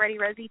communicate Ready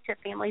Rosie to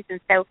families, and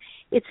so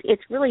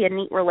it's really a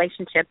neat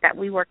relationship that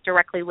we work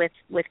directly with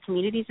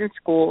communities and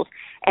schools,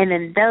 and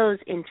then those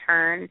in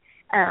turn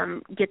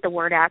get the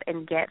word out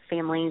and get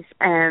families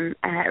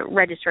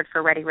registered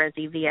for Ready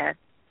Rosie via,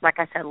 like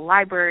I said,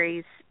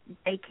 libraries,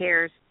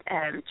 daycares,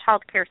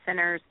 child care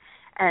centers,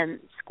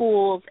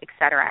 schools,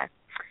 etc.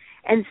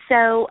 And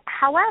so,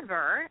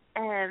 however,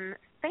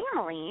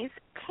 families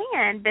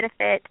can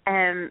benefit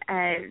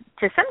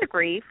to some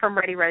degree from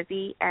Ready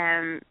Rosie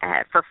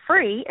for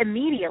free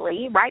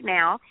immediately right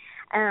now,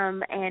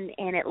 and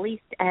at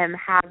least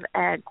have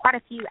quite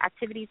a few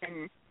activities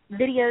and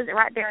videos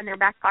right there in their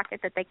back pocket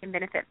that they can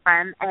benefit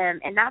from,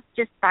 and that's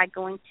just by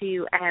going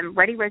to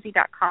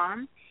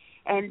ReadyRosie.com.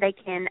 And they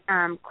can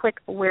click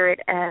where it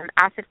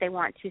asks if they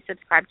want to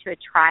subscribe to a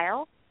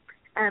trial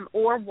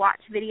or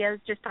watch videos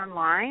just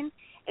online,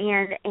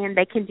 and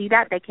they can do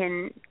that. They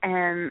can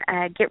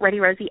get Ready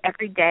Rosie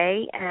every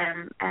day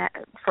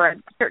for a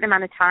certain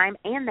amount of time,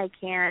 and they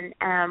can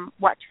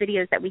watch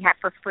videos that we have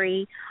for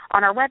free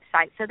on our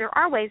website. So there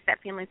are ways that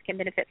families can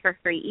benefit for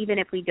free, even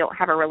if we don't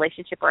have a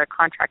relationship or a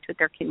contract with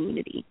their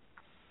community.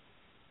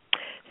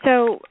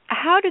 So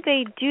how do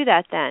they do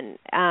that then?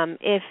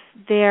 If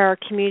their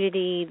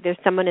community, there's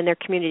someone in their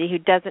community who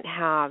doesn't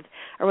have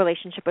a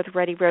relationship with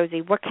Ready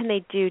Rosie, what can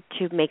they do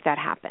to make that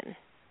happen?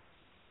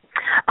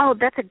 Oh,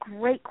 that's a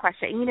great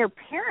question. You know,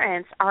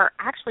 parents are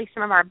actually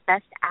some of our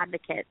best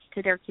advocates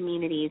to their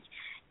communities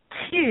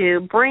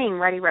to bring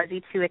Ready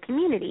Rosie to a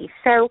community.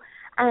 So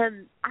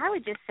I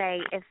would just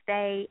say if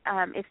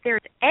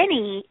there's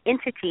any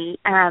entity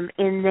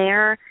in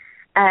their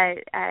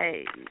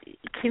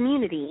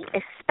community,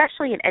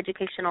 especially an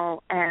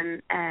educational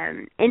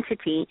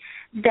entity,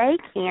 they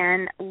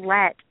can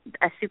let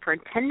a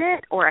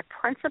superintendent or a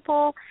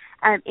principal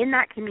in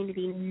that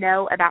community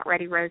know about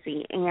Ready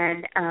Rosie,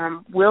 and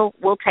we'll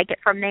take it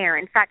from there.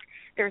 In fact,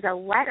 there's a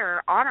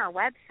letter on our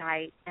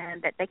website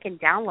that they can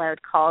download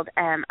called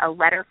A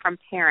Letter from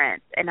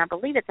Parents, and I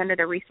believe it's under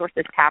the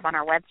Resources tab on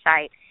our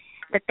website,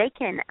 that they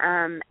can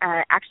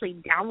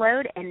actually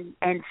download and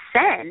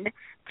send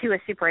to a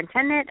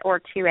superintendent or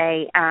to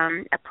a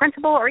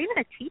principal or even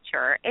a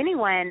teacher,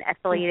 anyone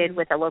affiliated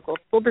with a local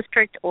school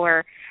district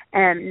or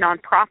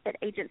nonprofit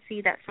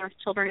agency that serves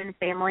children and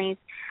families.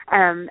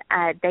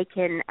 They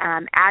can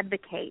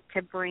advocate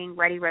to bring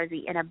Ready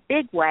Rosie in a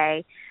big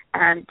way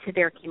to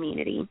their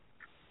community.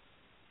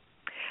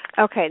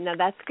 Okay, now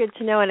that's good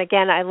to know. And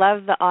again, I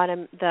love the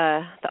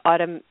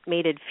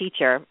automated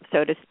feature,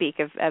 so to speak,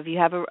 of you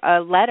have a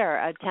letter,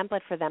 a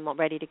template for them all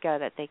ready to go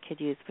that they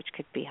could use, which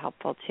could be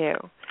helpful too.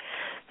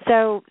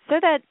 So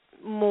that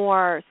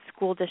more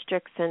school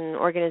districts and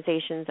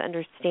organizations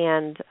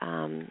understand,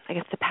 I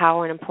guess, the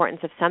power and importance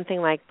of something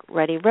like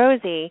Ready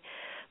Rosie,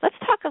 let's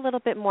talk a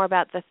little bit more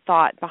about the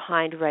thought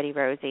behind Ready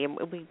Rosie. And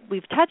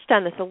we've touched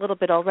on this a little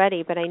bit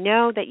already, but I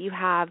know that you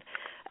have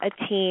a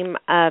team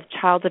of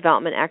child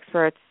development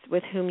experts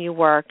with whom you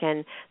work,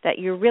 and that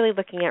you're really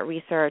looking at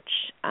research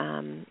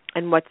and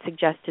what's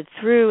suggested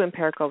through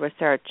empirical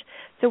research.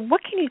 So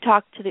what can you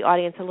talk to the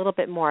audience a little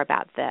bit more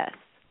about this?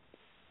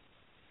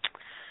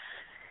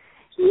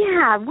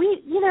 Yeah,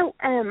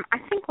 I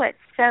think what's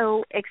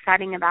so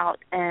exciting about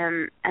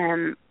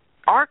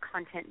our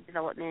content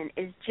development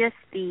is just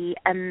the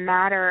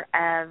matter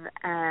of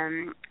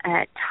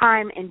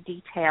time and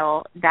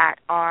detail that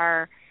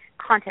our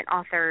content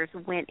authors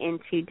went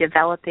into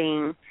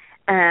developing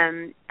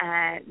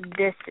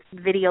this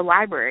video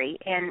library.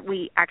 And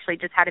we actually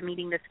just had a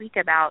meeting this week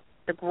about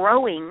the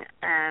growing,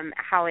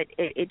 how it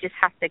just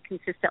has to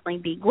consistently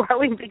be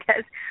growing,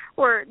 because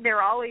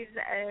they're always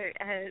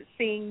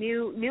seeing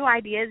new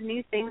ideas,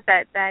 new things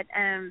that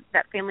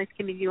families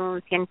can be doing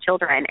with young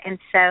children. And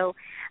so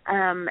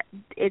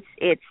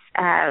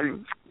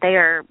they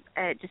are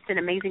just an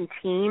amazing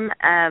team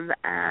of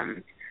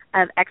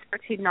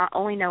experts who not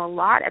only know a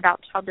lot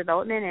about child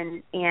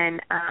development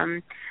and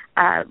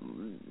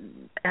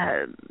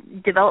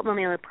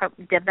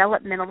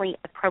developmentally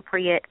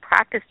appropriate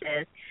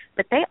practices,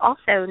 but they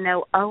also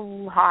know a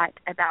lot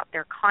about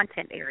their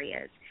content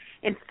areas.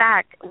 In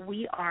fact,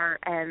 we are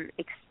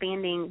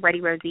expanding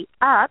Ready Rosie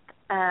up.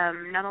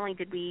 Not only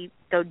did we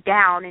go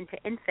down into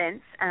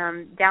infants,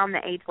 down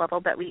the age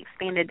level, but we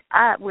expanded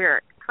up.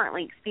 We're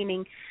currently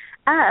expanding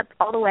up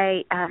all the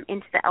way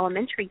into the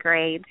elementary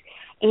grades.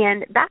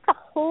 And that's a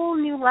whole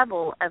new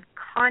level of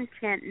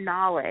content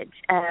knowledge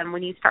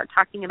when you start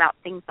talking about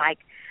things like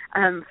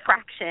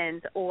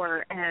fractions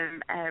or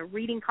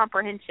reading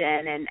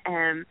comprehension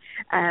and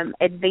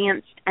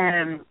advanced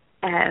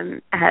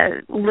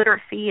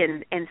literacy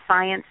and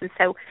science. And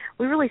so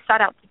we really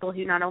sought out people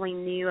who not only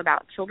knew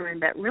about children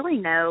but really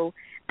know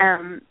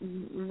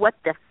what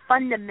the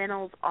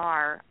fundamentals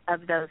are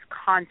of those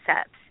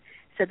concepts,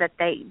 so that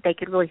they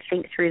could really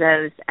think through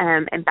those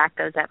and back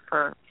those up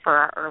for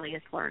our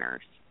earliest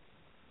learners.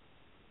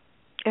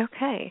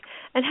 Okay.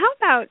 And how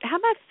about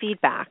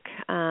feedback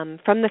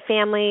from the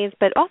families,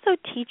 but also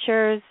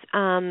teachers?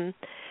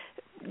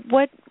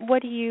 What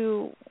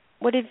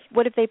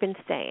have they been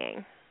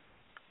saying?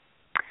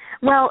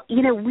 Well,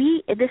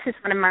 this is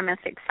one of my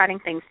most exciting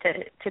things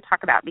to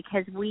talk about,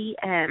 because we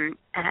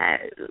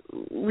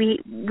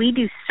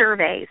do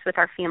surveys with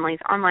our families,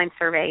 online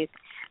surveys,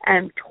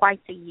 twice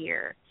a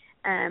year.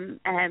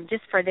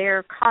 Just for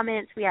their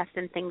comments, we ask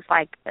them things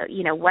like,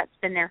 what's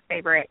been their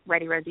favorite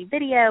Ready Rosie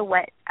video?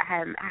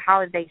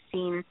 How have they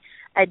seen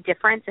a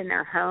difference in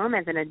their home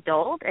as an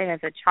adult and as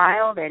a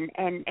child?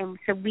 And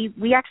so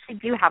we actually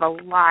do have a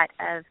lot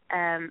of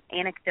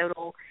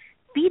anecdotal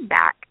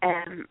feedback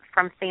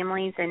from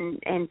families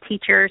and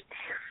teachers,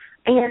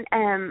 and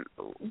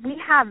we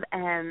have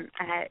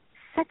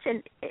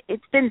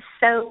it's been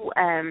so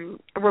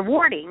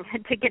rewarding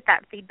to get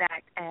that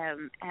feedback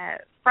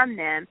from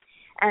them.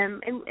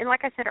 And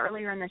like I said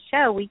earlier in the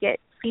show, we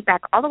get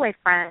feedback all the way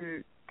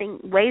from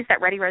ways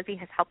that Ready Rosie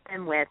has helped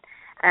them with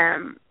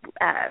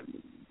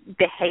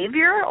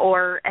behavior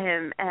or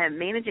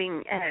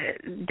managing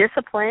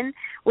discipline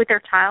with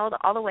their child,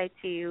 all the way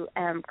to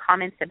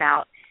comments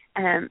about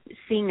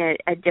seeing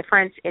a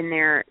difference in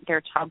their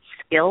child's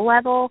skill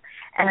level,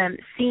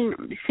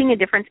 seeing a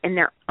difference in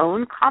their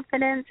own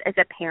confidence as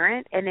a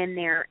parent, and in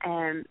their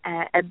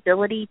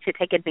ability to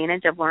take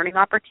advantage of learning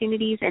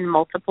opportunities in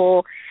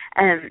multiple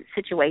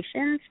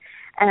situations.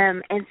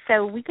 And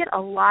so we get a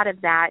lot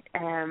of that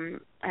kind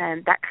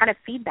of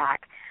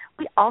feedback.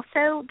 We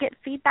also get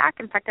feedback.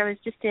 In fact, I was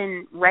just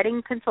in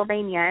Reading,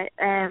 Pennsylvania,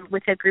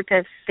 with a group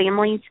of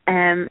families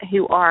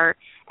who are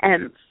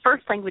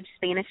first language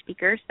Spanish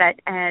speakers that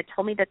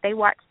told me that they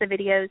watched the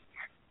videos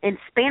in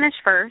Spanish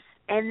first,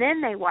 and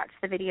then they watched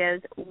the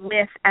videos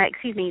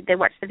they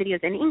watched the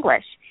videos in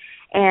English,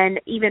 and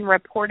even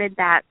reported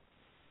that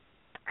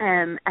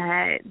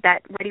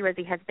that Ready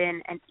Rosie has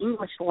been an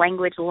English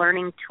language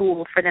learning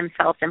tool for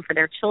themselves and for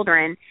their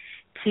children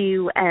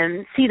to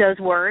see those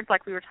words,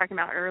 like we were talking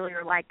about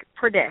earlier, like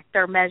predict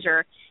or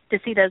measure, to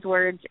see those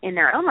words in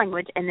their own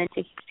language, and then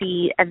to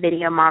see a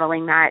video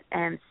modeling that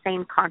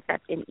same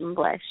concept in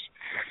English.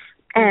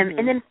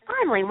 And then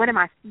finally, one of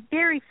my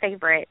very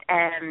favorite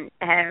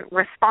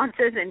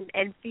responses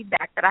and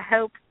feedback that I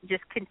hope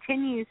just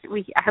continues.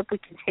 I hope we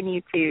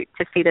continue to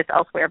see this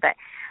elsewhere. But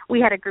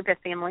we had a group of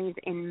families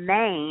in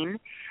Maine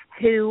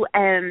who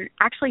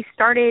actually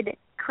started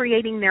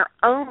creating their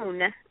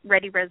own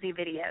Ready Rosie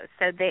videos.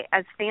 So they,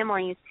 as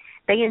families,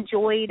 they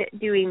enjoyed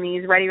doing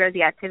these Ready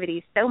Rosie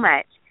activities so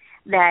much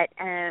that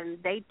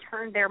they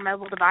turned their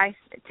mobile device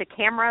to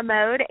camera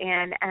mode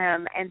and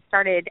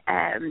started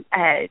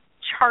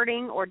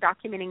charting or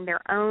documenting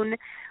their own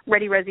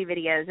Ready Rosie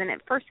videos. And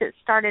at first it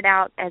started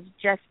out as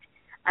just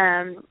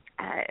a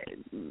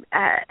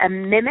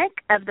mimic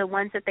of the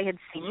ones that they had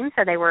seen.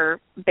 So they were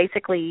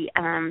basically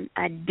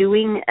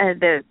doing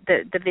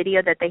the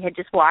video that they had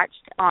just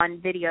watched on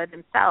video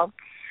themselves.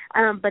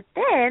 But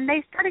then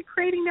they started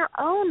creating their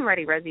own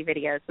Ready Rosie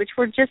videos, which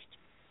were just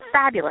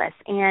fabulous.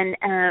 And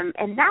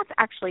that's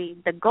actually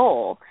the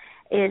goal,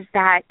 is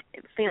that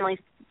families,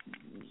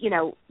 you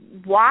know,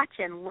 watch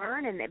and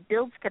learn, and it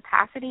builds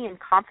capacity and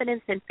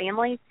confidence in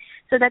families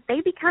so that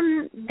they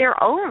become their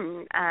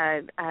own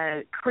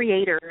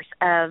creators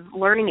of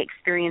learning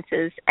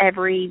experiences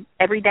every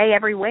day,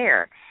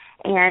 everywhere.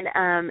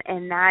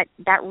 And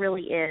that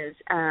really is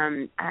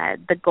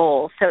the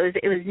goal. So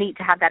it was neat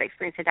to have that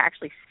experience and to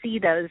actually see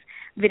those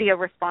video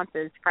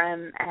responses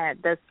from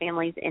those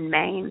families in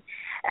Maine.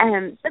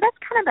 So that's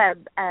kind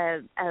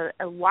of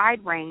a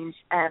wide range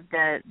of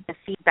the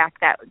feedback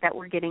that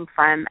we're getting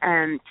from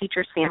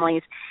teachers,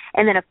 families,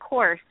 and then of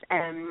course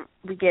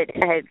we get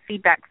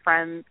feedback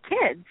from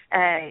kids.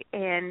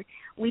 And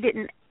we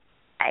didn't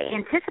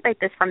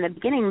anticipate this from the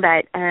beginning,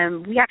 but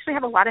we actually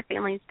have a lot of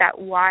families that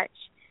watch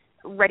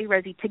Ready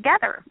Rosie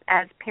together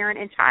as parent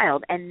and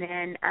child, and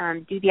then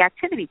do the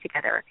activity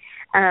together.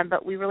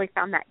 But we really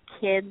found that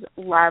kids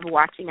love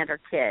watching other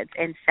kids,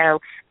 and so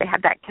they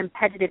have that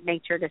competitive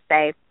nature to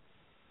say,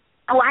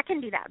 oh, I can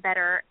do that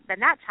better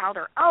than that child,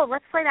 or, oh,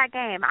 let's play that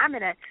game. I'm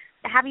going to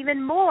have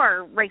even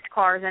more race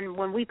cars than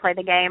when we play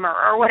the game,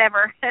 or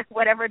whatever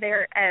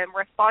their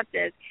response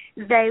is.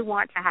 They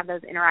want to have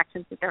those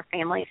interactions with their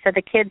family. So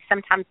the kids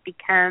sometimes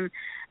become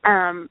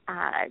are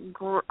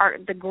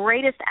the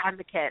greatest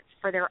advocates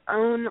for their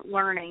own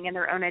learning and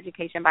their own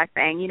education by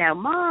saying, you know,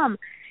 Mom,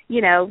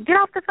 you know, get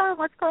off the phone,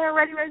 let's play a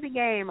Ready Rosie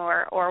game,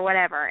 or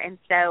whatever. And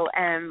so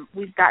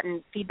we've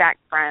gotten feedback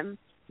from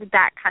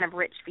that, kind of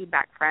rich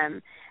feedback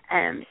from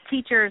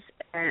teachers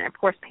and, of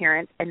course,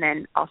 parents, and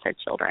then also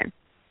children.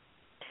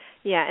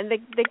 Yeah, and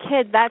the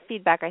kid, that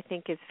feedback I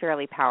think is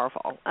fairly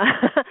powerful.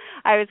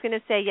 I was going to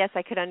say, yes,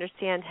 I could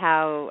understand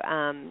how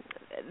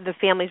the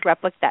family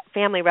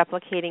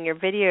replicating your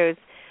videos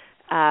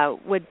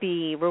would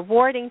be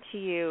rewarding to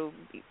you,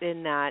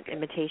 in that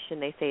imitation,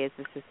 they say, is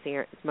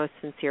the most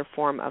sincere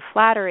form of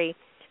flattery.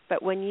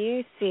 But when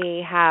you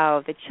see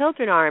how the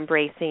children are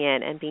embracing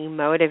it and being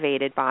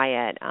motivated by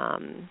it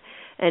and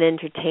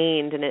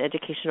entertained in an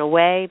educational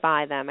way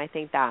by them, I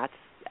think that's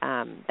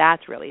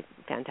really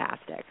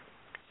fantastic.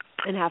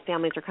 And how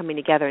families are coming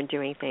together and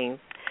doing things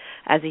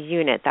as a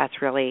unit,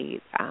 that's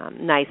really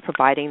nice,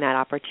 providing that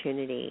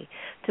opportunity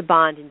to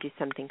bond and do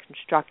something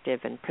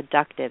constructive and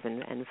productive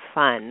and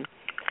fun.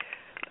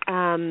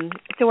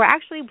 So we're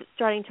actually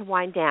starting to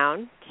wind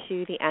down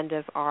to the end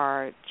of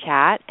our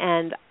chat,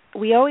 and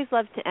we always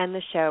love to end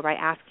the show by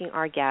asking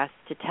our guests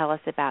to tell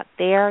us about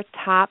their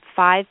top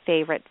 5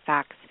 favorite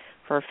facts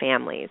for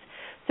families.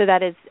 So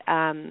that is,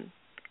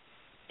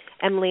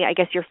 Emily, I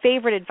guess your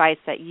favorite advice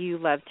that you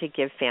love to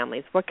give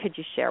families. What could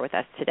you share with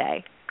us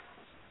today?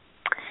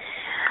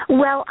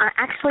 Well, I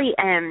actually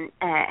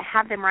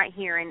have them right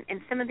here, and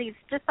some of these,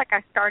 just like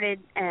I started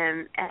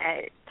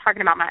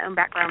talking about my own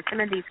background,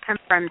 some of these come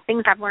from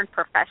things I've learned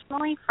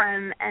professionally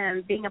from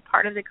being a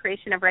part of the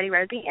creation of Ready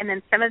Rosie, and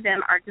then some of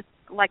them are just,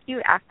 like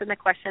you asked in the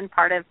question,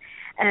 part of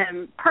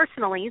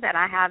personally that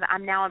I have.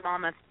 I'm now a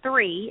mom of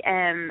 3,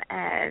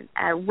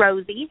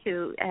 Rosie,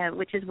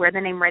 which is where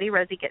the name Ready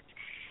Rosie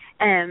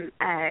came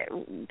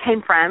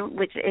from,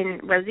 which in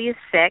Rosie is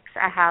 6.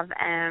 I have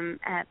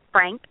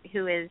Frank,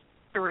 who is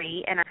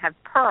 3, and I have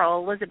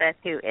Pearl Elizabeth,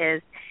 who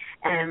is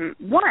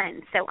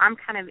 1. So I'm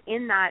kind of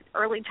in that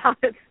early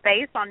childhood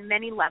space on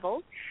many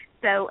levels.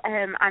 So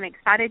I'm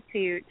excited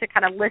to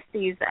kind of list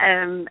these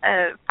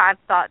 5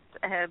 thoughts,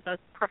 both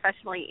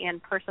professionally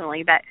and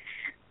personally. But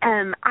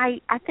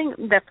I think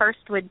the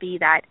first would be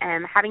that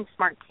having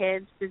smart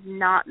kids does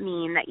not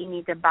mean that you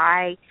need to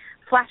buy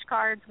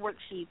flashcards,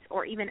 worksheets,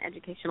 or even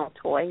educational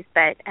toys,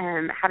 but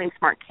having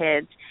smart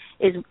kids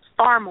is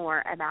far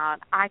more about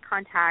eye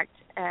contact,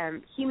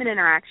 human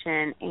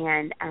interaction,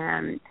 and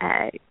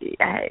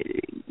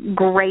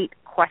great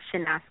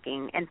question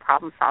asking and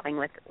problem solving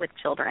with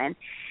children.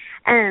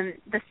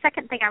 The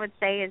second thing I would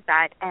say is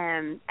that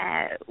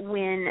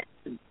when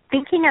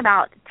thinking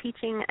about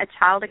teaching a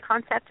child a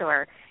concept,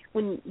 or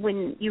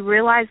when you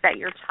realize that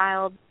your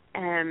child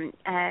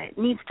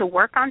needs to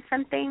work on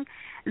something,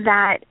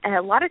 that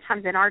a lot of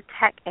times in our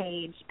tech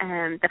age,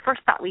 the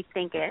first thought we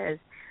think is,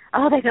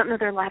 oh, they don't know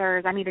their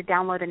letters, I need to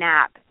download an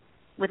app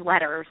with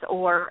letters,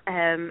 or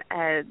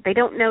they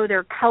don't know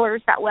their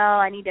colors that well,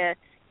 I need to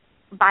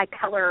buy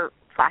color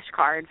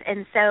flashcards.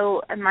 And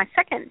so my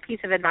second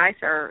piece of advice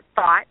or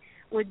thought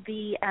would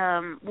be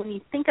when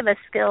you think of a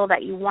skill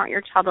that you want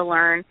your child to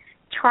learn,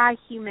 try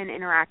human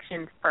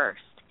interaction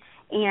first.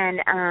 And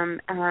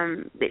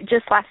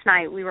just last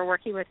night we were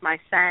working with my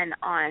son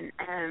on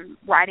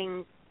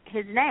writing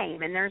his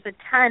name, and there's a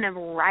ton of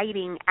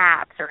writing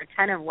apps or a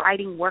ton of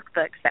writing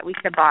workbooks that we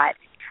could have bought.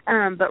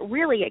 But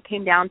really it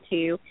came down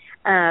to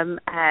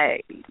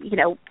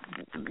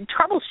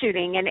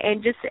troubleshooing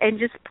and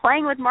just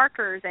playing with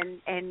markers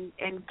and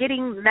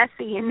getting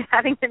messy and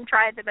having them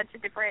try it a bunch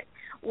of different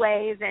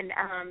ways, and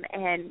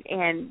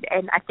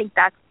I think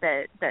that's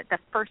the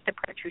first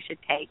approach we should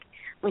take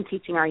when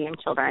teaching our young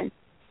children.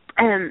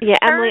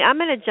 Emily, I'm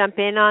going to jump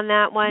in on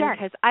that one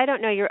because yes. I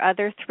don't know your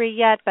other three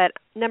yet, but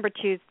number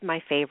 2 is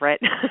my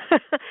favorite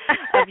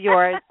of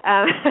yours.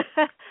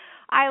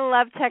 I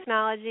love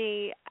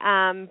technology,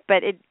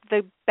 but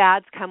the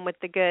bads come with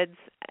the goods,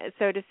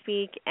 so to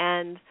speak,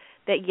 and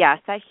that, yes,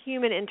 that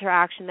human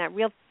interaction, that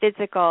real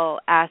physical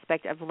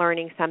aspect of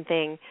learning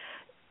something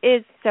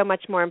is so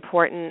much more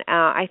important.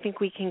 I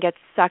think we can get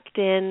sucked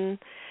in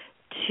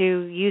to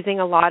using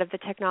a lot of the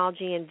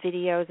technology and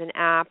videos and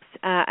apps,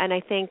 and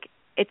I think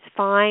it's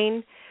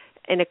fine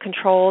in a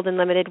controlled and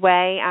limited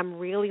way. I'm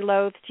really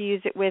loath to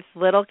use it with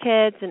little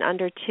kids and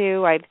under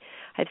 2.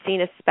 I've seen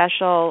a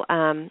special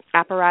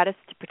apparatus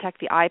to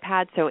protect the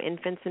iPad so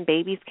infants and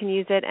babies can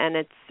use it, and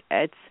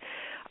it's.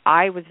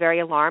 I was very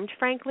alarmed,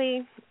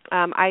 frankly.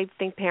 I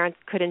think parents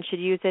could and should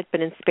use it,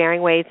 but in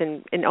sparing ways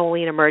and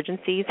only in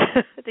emergencies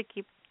to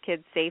keep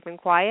kids safe and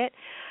quiet.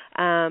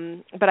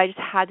 But I just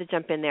had to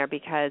jump in there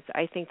because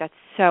I think that's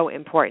so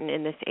important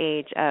in this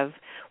age of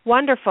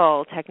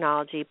wonderful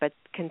technology, but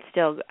can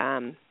still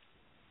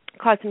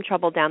cause some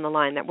trouble down the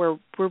line that we're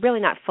really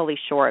not fully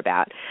sure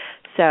about.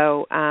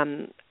 So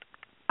I'm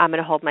going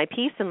to hold my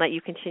peace and let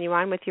you continue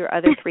on with your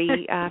other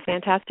 3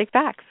 fantastic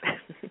facts.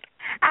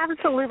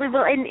 Absolutely.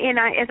 Well, and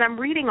as I'm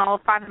reading all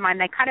 5 of mine,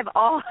 they kind of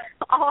all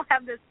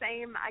have the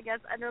same, I guess,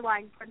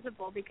 underlying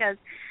principle, because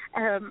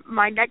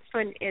my next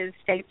one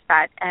states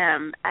that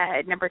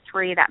number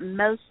 3, that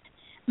most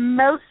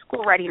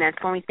school readiness,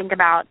 when we think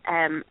about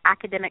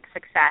academic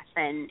success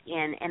and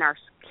our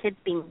kids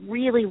being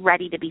really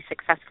ready to be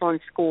successful in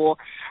school,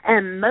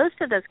 most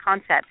of those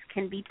concepts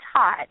can be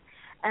taught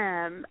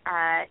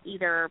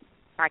either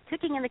by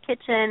cooking in the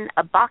kitchen,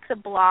 a box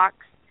of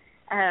blocks,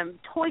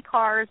 toy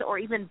cars, or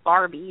even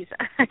Barbies,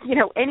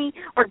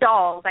 or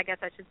dolls, I guess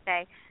I should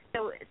say.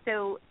 So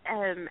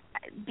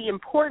the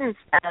importance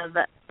of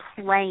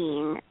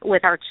playing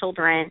with our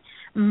children,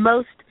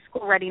 most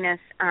school readiness,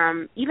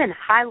 even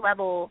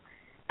high-level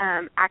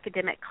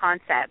academic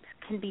concepts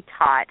can be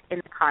taught in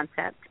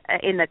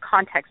the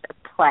context of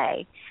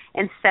play.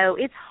 And so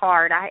it's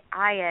hard. I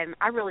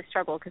really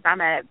struggle because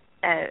I'm a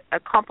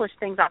accomplish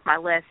things off my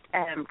list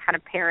kind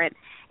of parent,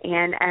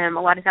 and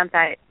a lot of times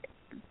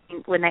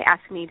when they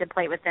ask me to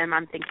play with them,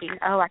 I'm thinking,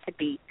 I could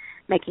be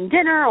making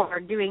dinner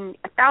or doing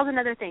 1,000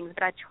 other things,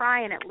 but I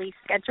try and at least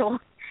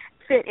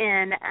fit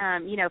in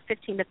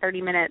 15 to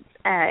 30 minutes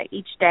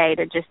each day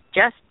to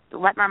just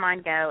let my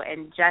mind go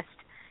and just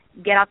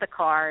get out the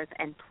cars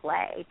and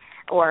play,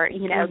 or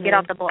get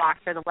out the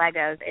blocks or the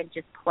Legos and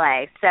just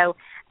play. So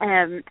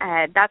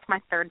that's my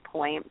third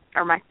point,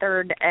 or my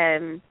third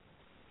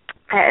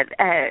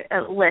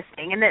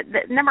listing. And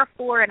the number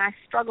 4, and I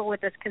struggle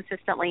with this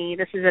consistently,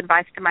 this is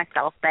advice to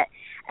myself, but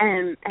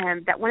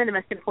that one of the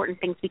most important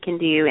things we can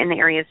do in the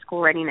area of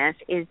school readiness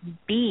is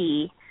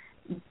be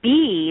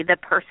the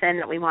person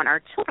that we want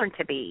our children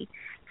to be.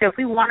 So if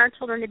we want our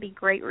children to be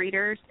great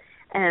readers,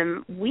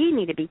 we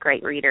need to be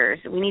great readers.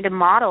 We need to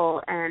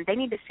model, and they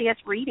need to see us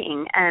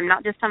reading,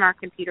 not just on our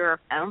computer or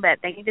phone, but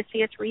they need to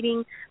see us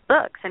reading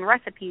books and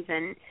recipes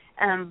and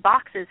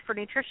boxes for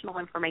nutritional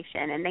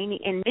information, and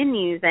and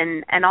menus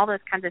and all those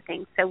kinds of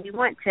things. So we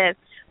want to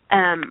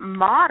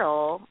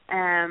model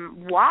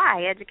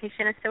why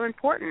education is so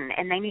important,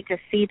 and they need to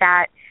see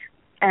that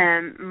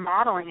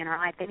modeling in our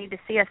life. They need to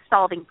see us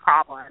solving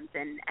problems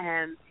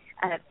and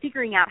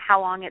figuring out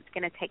how long it's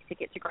going to take to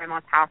get to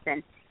Grandma's house,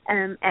 and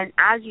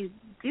as you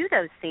do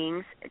those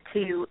things,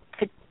 to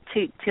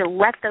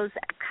let those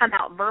come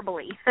out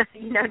verbally,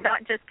 not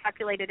just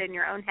calculated in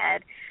your own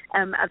head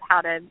of how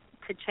to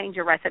change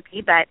a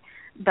recipe, but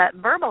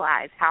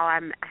verbalize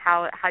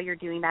how you're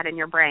doing that in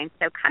your brain.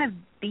 So kind of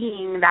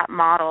being that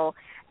model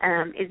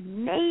is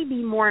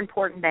maybe more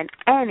important than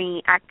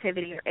any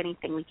activity or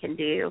anything we can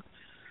do.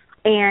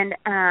 And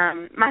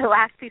my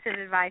last piece of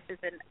advice is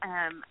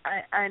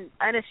an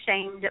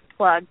unashamed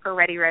plug for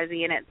Ready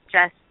Rosie, and it's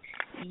just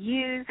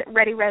use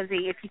Ready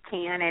Rosie if you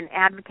can, and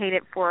advocate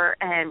it for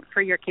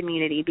your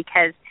community,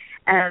 because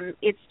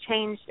it's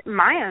changed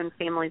my own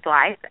family's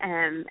life,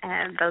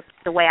 both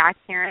the way I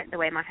parent, the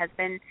way my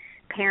husband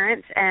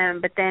parents,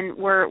 but then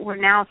we're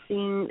now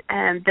seeing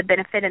the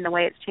benefit in the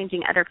way it's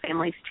changing other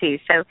families too.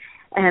 So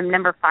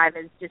number 5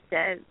 is just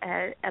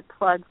a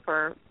plug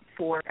for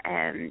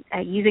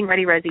using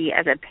Ready Rosie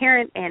as a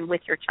parent and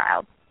with your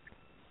child.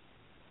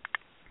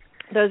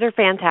 Those are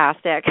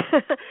fantastic.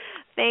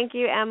 Thank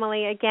you,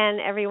 Emily. Again,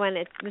 everyone,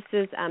 this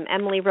is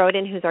Emily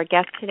Roden, who's our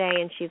guest today,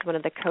 and she's one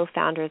of the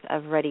co-founders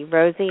of Ready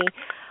Rosie.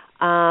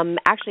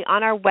 Actually,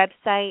 on our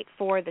website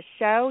for the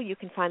show, you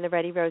can find the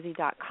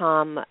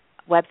ReadyRosie.com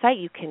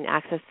website. You can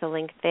access the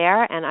link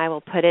there, and I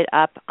will put it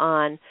up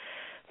on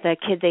the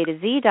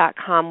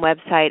KidsAtoZ.com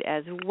website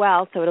as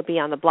well, so it'll be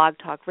on the Blog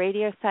Talk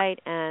Radio site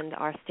and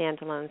our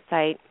standalone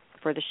site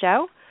for the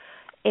show.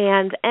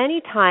 And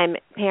anytime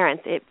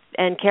parents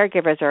and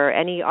caregivers or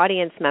any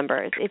audience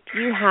members, if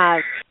you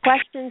have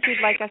questions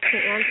you'd like us to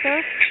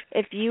answer,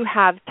 if you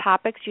have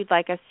topics you'd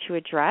like us to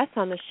address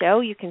on the show,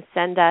 you can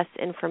send us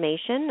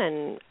information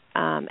and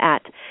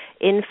at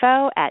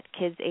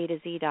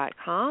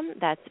info@kidsatoz.com.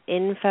 That's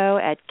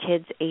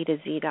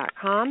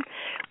info@kidsatoz.com.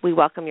 We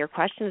welcome your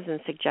questions and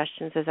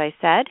suggestions, as I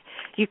said.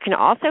 You can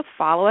also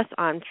follow us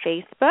on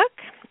Facebook,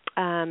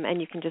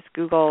 and you can just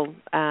Google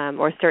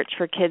or search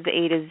for Kids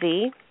A to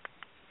Z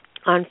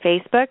on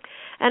Facebook.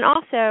 And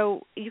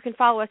also, you can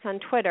follow us on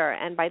Twitter,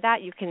 and by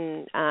that you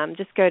can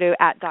just go to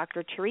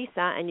 @Dr.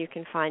 Teresa, and you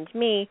can find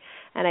me,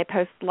 and I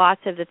post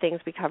lots of the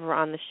things we cover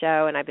on the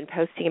show, and I've been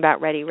posting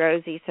about Ready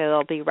Rosie, so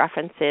there'll be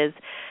references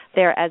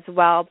there as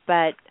well.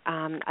 But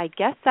I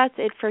guess that's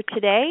it for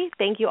today.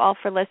 Thank you all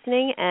for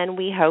listening, and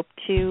we hope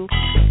to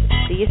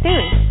see you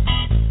soon.